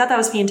earlier, I thought that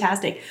was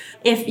fantastic.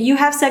 If you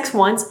have sex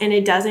once and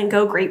it doesn't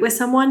go great with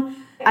someone,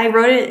 I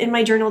wrote it in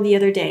my journal the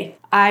other day.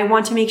 I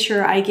want to make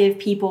sure I give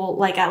people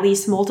like at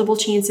least multiple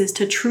chances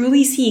to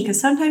truly see, because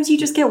sometimes you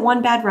just get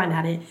one bad run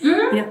at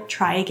it.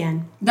 Try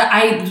again.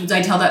 I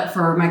tell that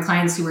for my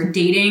clients who are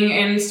dating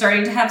and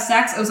starting to have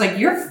sex. I was like,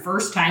 your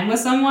first time with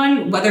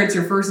someone, whether it's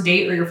your first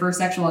date or your first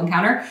sexual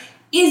encounter,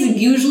 is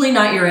usually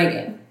not your A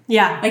game.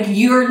 Yeah. Like,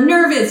 you're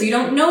nervous. You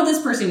don't know this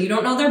person. You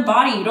don't know their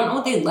body. You don't know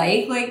what they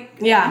like. Like,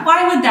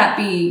 why would that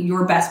be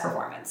your best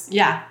performance?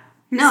 Yeah.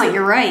 No,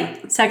 you're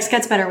right. Sex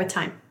gets better with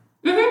time.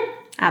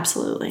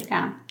 Absolutely.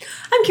 Yeah.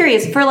 I'm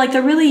curious, for like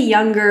the really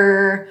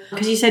younger,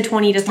 because you said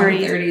 20 to 30.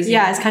 30s.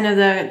 Yeah, it's kind of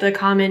the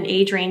common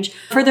age range.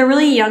 For the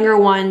really younger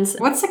ones.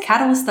 What's the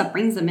catalyst that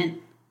brings them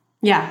in?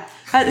 Yeah.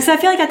 So I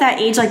feel like at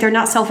that age, like they're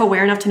not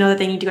self-aware enough to know that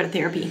they need to go to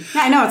therapy.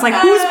 Yeah, I know. It's like,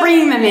 who's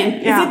bringing them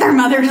in? Yeah. Is it their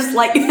mother just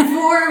like...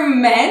 For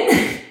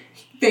men,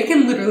 they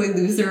can literally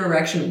lose their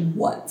erection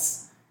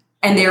once.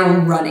 And they're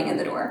running in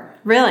the door.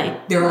 Really?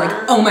 They're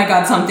like, oh my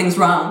God, something's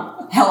wrong.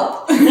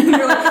 Help.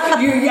 They're like,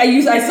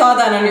 I saw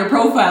that on your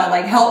profile,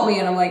 like, help me.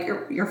 And I'm like,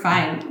 you're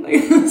fine.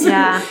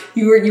 Yeah.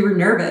 You were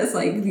nervous.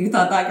 Like, you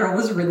thought that girl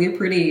was really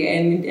pretty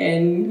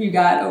and you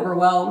got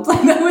overwhelmed.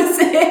 Like, that was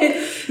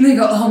it. And they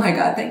go, oh my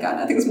God, thank God,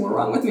 nothing's more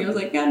wrong with me. I was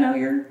like, yeah, no,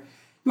 you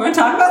want to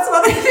talk about some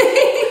other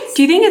things?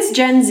 Do you think it's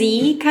Gen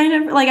Z kind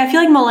of, like, I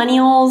feel like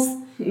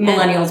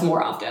millennials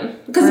more often.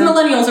 Because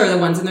millennials are the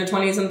ones in their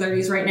 20s and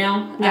 30s right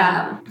now.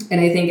 Yeah.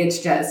 And I think it's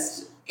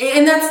just...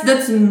 And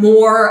that's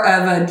more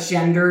of a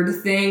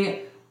gendered thing.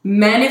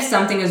 Men, if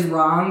something is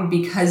wrong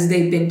because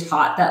they've been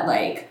taught that,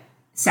 like,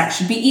 sex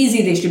should be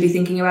easy, they should be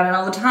thinking about it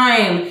all the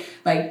time,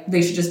 like,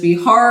 they should just be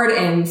hard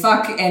and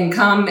fuck and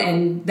come,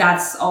 and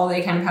that's all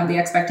they kind of have the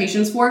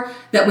expectations for,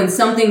 that when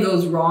something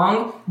goes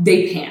wrong,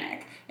 they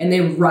panic and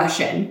they rush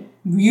in.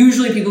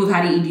 Usually people who've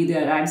had ED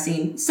that I've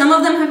seen, some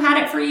of them have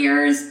had it for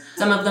years,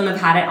 some of them have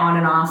had it on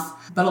and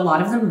off, but a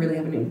lot of them really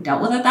haven't even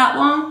dealt with it that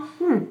long.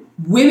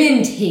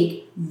 Women take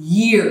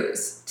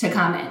years to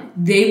come in.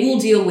 They will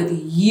deal with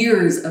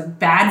years of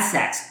bad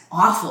sex,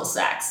 awful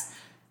sex.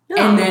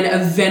 And then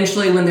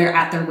eventually when they're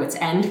at their wit's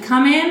end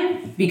come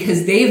in,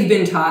 because they've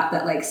been taught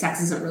that like sex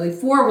isn't really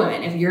for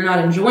women. If you're not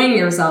enjoying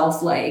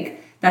yourself,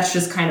 like that's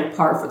just kind of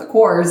par for the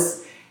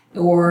course,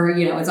 or,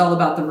 it's all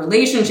about the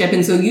relationship.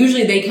 And so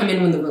usually they come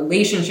in when the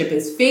relationship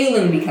is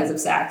failing because of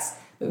sex,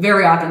 but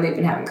very often they've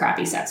been having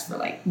crappy sex for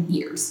like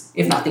years,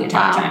 if not the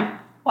entire time.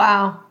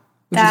 Wow.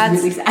 Which is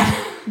really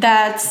sad.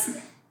 That's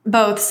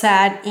both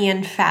sad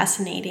and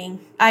fascinating.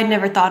 I'd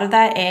never thought of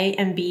that, A,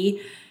 and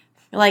B.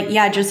 Like,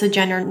 yeah, just the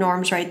gender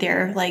norms right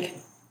there. Like,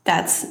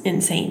 that's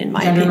insane in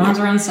my opinion. Gender norms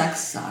around sex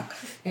suck.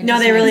 No,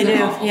 they really do.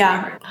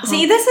 Yeah.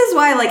 See, this is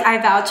why, like, I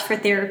vouch for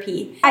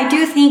therapy. I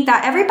do think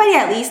that everybody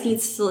at least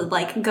needs to,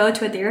 like, go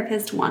to a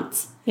therapist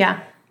once.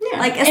 Yeah.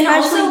 Like, and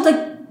especially...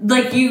 also,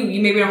 like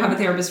you maybe don't have a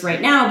therapist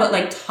right now, but,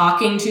 like,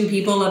 talking to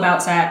people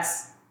about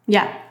sex.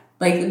 Yeah.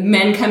 Like,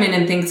 men come in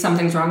and think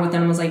something's wrong with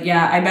them. I was like,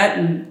 yeah, I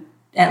bet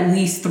at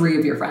least 3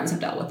 of your friends have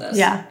dealt with this.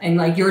 Yeah. And,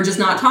 like, you're just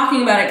not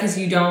talking about it because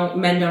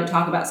men don't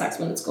talk about sex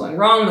when it's going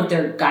wrong with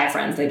their guy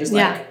friends. They just,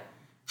 like,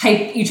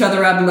 hype each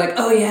other up and be like,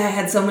 oh, yeah, I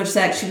had so much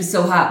sex. She was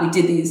so hot. We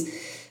did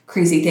these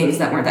crazy things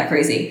that weren't that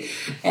crazy.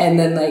 And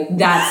then, like,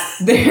 that's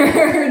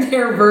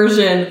their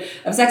version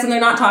of sex. And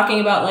they're not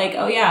talking about, like,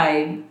 oh, yeah,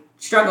 I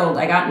struggled.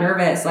 I got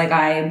nervous. Like,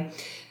 I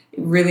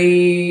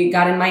really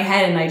got in my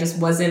head and I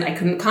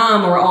couldn't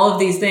come, or all of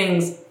these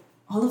things.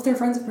 All of their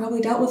friends have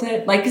probably dealt with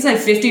it. Like I said,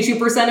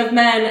 52% of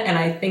men, and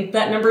I think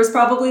that number is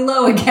probably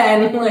low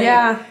again. Like,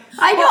 yeah.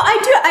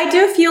 I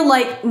do feel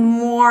like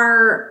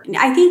more,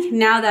 I think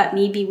now that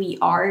maybe we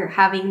are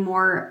having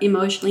more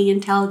emotionally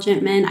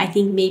intelligent men, I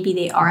think maybe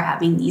they are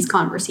having these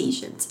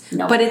conversations.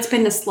 No. But it's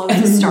been a slow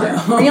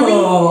start. No. Really?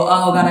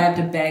 Oh God, I have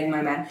to beg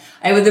my man.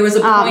 There was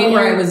a point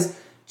where I was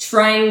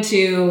trying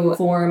to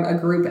form a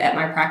group at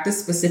my practice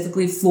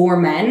specifically for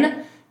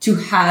men to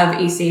have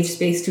a safe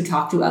space to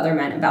talk to other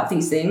men about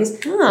these things,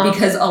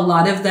 because a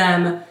lot of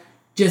them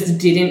just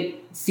didn't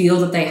feel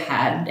that they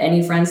had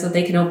any friends that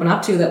they can open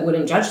up to that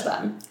wouldn't judge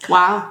them.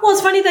 Wow. Well,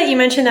 it's funny that you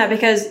mentioned that,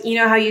 because you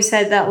know how you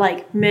said that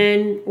like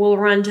men will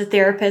run to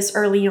therapists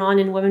early on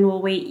and women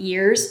will wait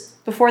years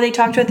before they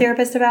talk to a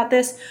therapist about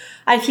this.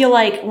 I feel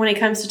like when it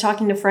comes to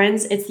talking to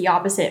friends, it's the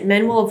opposite.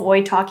 Men will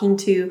avoid talking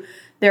to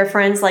their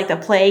friends like the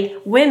plague.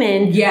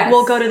 Women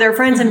will go to their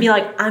friends and be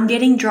like, I'm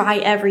getting dry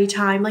every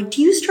time. Like,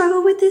 do you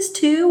struggle with this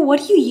too?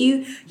 What do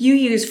you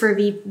use for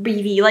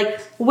BV?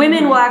 Like,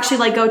 women will actually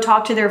like go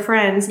talk to their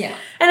friends. Yeah.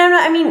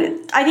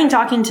 And I think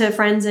talking to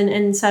friends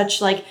and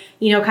such, like,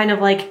 you know, kind of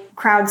like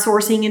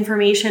crowdsourcing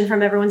information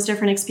from everyone's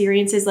different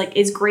experiences, like,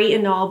 is great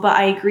and all, but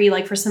I agree,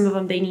 like, for some of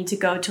them, they need to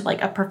go to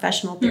like a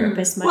professional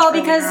therapist. Well,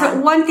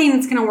 because one thing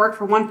that's going to work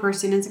for one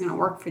person isn't going to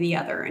work for the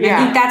other. And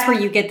I think that's where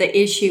you get the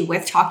issue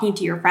with talking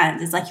to your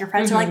friends. It's like your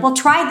friends are like, well,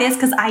 try this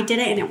because I did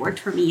it and it worked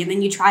for me. And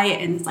then you try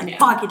it and it's like,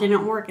 fuck, it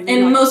didn't work.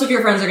 And most of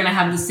your friends are going to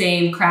have the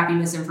same crappy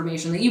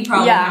misinformation that you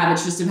probably have.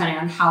 It's just depending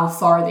on how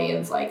far they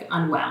have like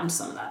unwound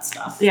some of that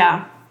stuff.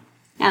 Yeah.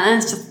 Yeah,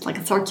 and it's just like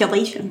a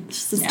circulation. It's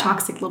just this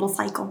toxic little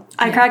cycle.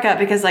 I crack up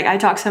because like I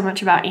talk so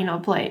much about anal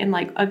play, and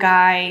like a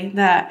guy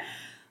that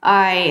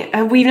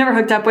we've never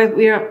hooked up with,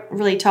 we don't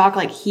really talk,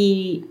 like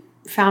he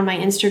found my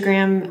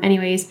Instagram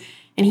anyways,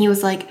 and he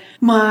was like,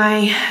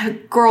 my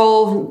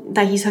girl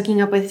that he's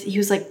hooking up with, he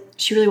was like,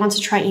 she really wants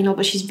to try anal,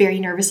 but she's very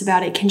nervous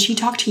about it. Can she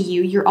talk to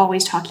you? You're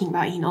always talking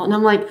about anal. And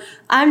I'm like,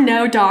 I'm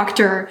no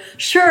doctor.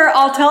 Sure,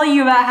 I'll tell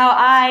you about how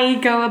I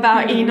go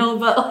about anal,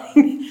 but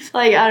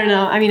like, I don't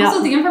know. I mean,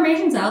 also the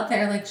information's out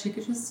there. Like, she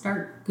could just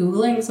start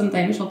Googling some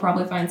things. She'll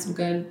probably find some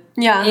good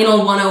anal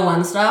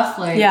 101 stuff.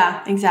 Like,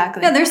 yeah,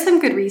 exactly. Yeah, there's some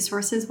good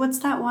resources. What's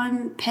that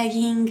one?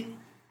 Pegging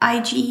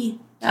IG.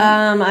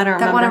 I don't remember.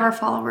 That one of our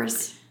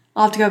followers.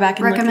 I'll have to go back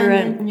and look through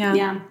it.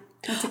 Yeah.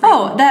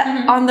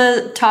 On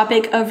the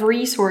topic of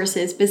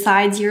resources,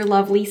 besides your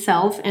lovely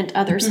self and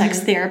other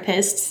sex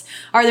therapists,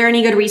 are there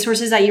any good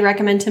resources that you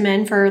recommend to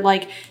men for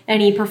like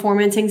any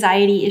performance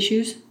anxiety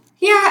issues?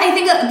 Yeah, I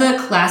think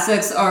the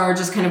classics are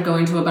just kind of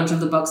going to a bunch of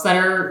the books that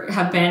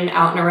have been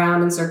out and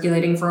around and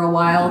circulating for a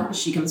while.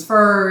 She Comes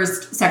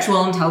First.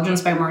 Sexual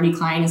Intelligence by Marty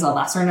Klein is a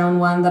lesser known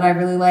one that I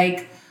really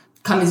like.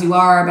 Come As You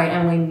Are by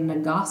Emily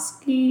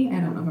Nagoski.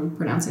 I don't know if I'm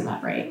pronouncing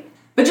that right.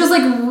 But just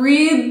like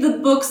read the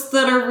books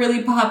that are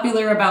really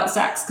popular about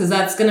sex, because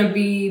that's going to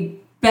be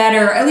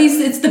better. At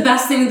least it's the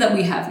best thing that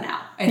we have now.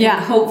 I think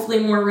hopefully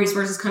more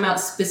resources come out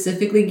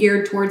specifically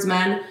geared towards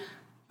men,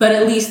 but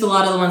at least a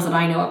lot of the ones that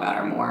I know about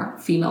are more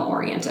female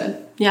oriented.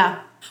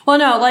 Yeah. Well,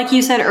 no, like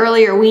you said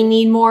earlier, we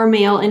need more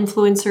male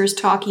influencers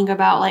talking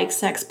about like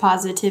sex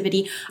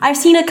positivity. I've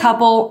seen a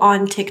couple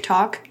on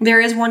TikTok. There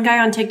is one guy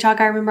on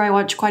TikTok I remember I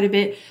watched quite a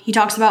bit. He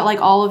talks about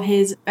like all of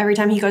his, every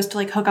time he goes to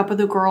like hook up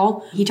with a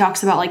girl, he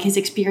talks about like his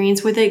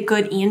experience with it,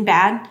 good and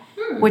bad,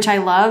 which I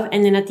love.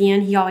 And then at the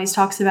end, he always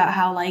talks about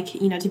how like,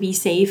 you know, to be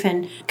safe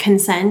and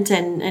consent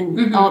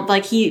and all,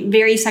 like he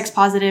very sex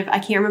positive. I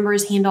can't remember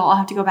his handle. I'll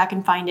have to go back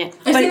and find it.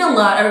 I've seen a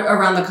lot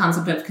around the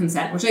concept of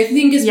consent, which I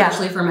think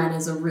especially for men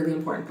is a really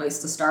important place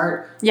to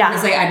start. Yeah.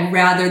 It's like, I'd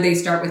rather they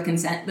start with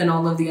consent than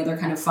all of the other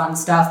kind of fun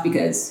stuff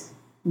because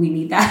we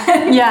need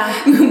that.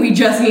 Yeah. We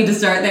just need to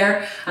start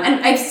there.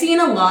 And I've seen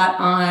a lot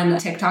on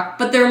TikTok,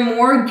 but they're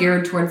more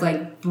geared towards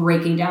like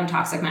breaking down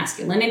toxic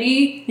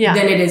masculinity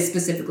than it is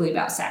specifically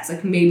about sex.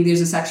 Like maybe there's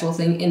a sexual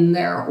thing in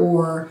there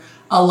or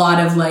a lot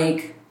of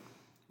like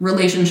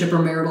relationship or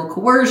marital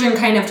coercion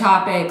kind of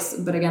topics.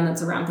 But again,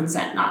 that's around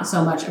consent, not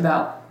so much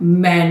about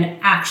men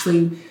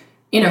actually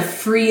in a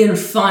free and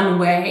fun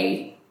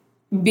way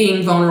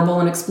being vulnerable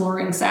and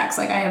exploring sex.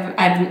 Like I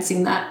haven't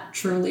seen that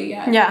truly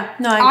yet. Yeah,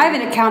 no, I have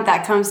an account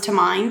that comes to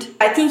mind.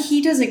 I think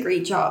he does a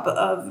great job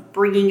of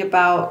bringing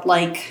about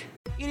like.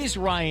 It is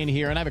Ryan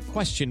here, and I have a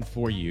question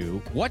for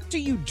you. What do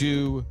you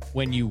do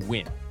when you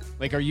win?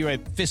 Like, are you a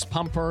fist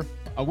pumper,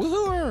 a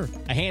woohooer,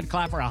 a hand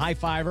clapper, a high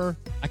fiver?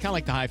 I kind of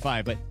like the high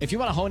five, but if you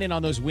want to hone in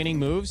on those winning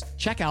moves,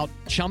 check out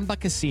Chumba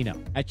Casino.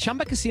 At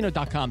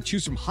ChumbaCasino.com,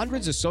 choose from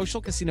hundreds of social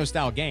casino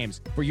style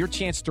games for your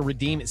chance to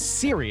redeem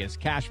serious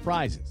cash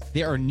prizes.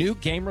 There are new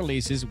game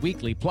releases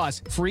weekly,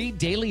 plus free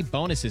daily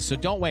bonuses. So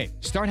don't wait.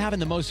 Start having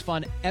the most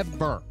fun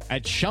ever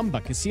at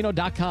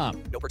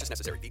ChumbaCasino.com. No purchase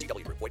necessary.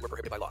 VGW Group. Void where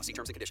prohibited by law. See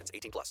terms and conditions.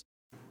 18+.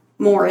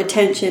 More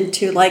attention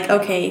to like,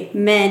 okay,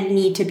 men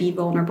need to be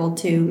vulnerable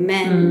too.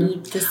 Men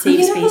need the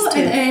safe space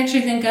too. I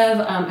actually think of,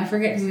 I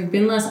forget because I've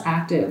been less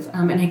active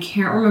and I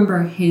can't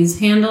remember his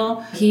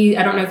handle.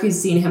 I don't know if you've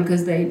seen him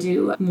because they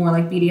do more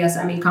like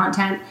BDSM-y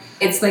content.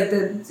 It's like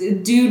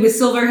the dude with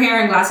silver hair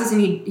and glasses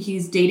and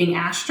he's dating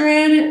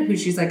Astrid, who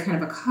she's like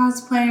kind of a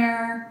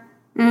cosplayer.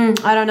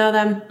 I don't know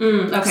them.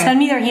 Okay. Send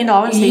me their handle. I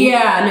want to see.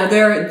 Yeah,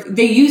 no,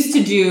 they used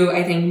to do,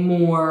 I think,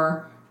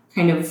 more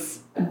kind of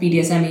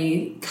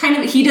BDSM-y kind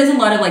of. He does a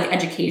lot of like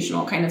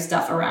educational kind of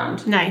stuff around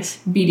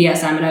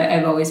BDSM, and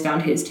I've always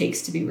found his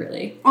takes to be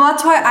really well.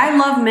 That's why I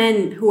love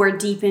men who are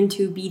deep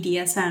into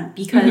BDSM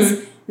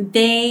because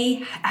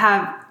they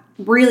have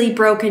really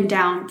broken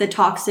down the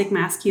toxic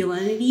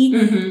masculinity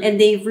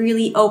and they've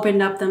really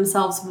opened up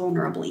themselves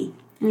vulnerably.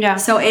 Yeah.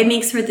 So it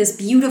makes for this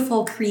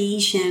beautiful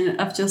creation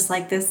of just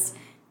like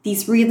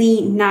these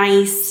really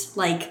nice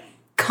like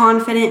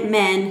confident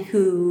men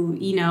who,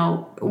 you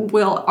know,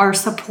 are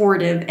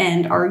supportive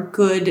and are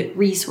good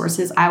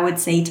resources, I would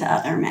say, to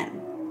other men.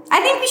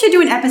 I think we should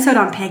do an episode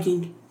on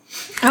pegging.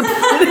 I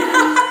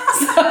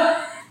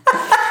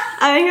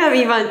think that'd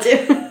be fun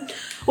too.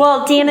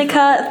 Well,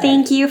 Danica,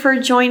 thank you for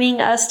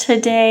joining us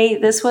today.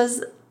 This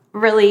was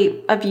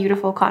really a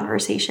beautiful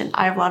conversation.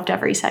 I've loved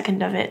every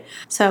second of it.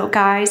 So,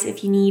 guys,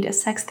 if you need a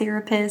sex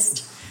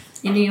therapist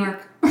in New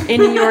York,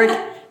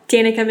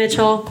 Danica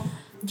Mitchell.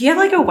 Do you have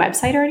like a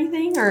website or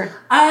anything? Or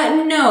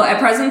no, at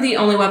present the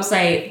only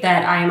website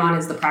that I am on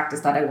is the practice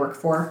that I work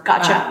for.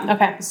 Gotcha.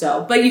 Okay.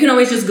 So, but you can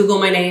always just Google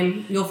my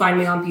name. You'll find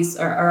me on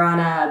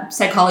on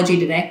Psychology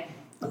Today.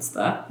 That's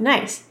the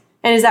nice.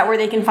 And is that where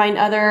they can find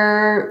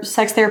other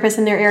sex therapists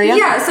in their area?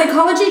 Yeah,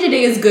 Psychology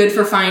Today is good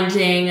for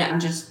finding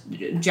just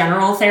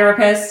general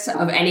therapists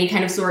of any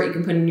kind of sort. You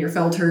can put in your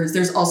filters.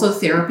 There's also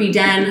Therapy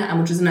Den,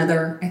 which is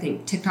another, I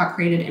think,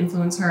 TikTok-created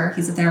influencer.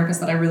 He's a therapist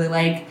that I really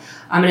like.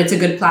 And it's a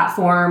good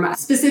platform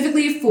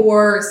specifically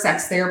for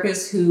sex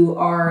therapists who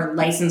are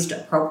licensed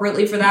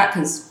appropriately for that,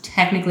 because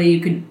technically you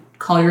could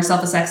call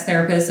yourself a sex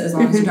therapist as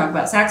long as you talk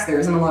about sex. There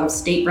isn't a lot of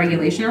state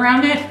regulation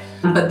around it.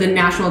 But the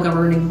national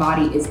governing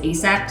body is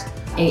AASECT.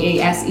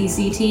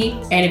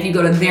 AASECT, and if you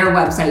go to their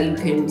website,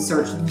 you can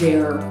search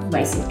their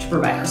licensed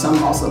provider. So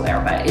I'm also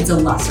there, but it's a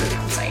lesser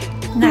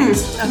website.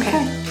 Nice.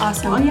 Okay.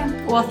 Awesome. Oh,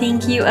 yeah. Well,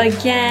 thank you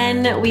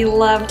again. We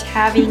loved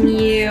having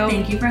you.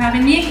 Thank you for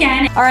having me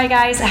again. All right,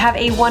 guys. Have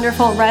a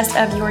wonderful rest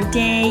of your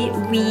day,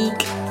 week.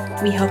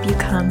 We hope you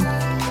come.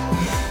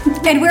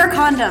 And wear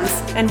condoms.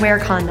 And wear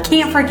condoms.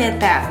 Can't forget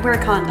that. Wear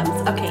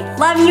condoms. Okay.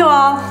 Love you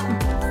all.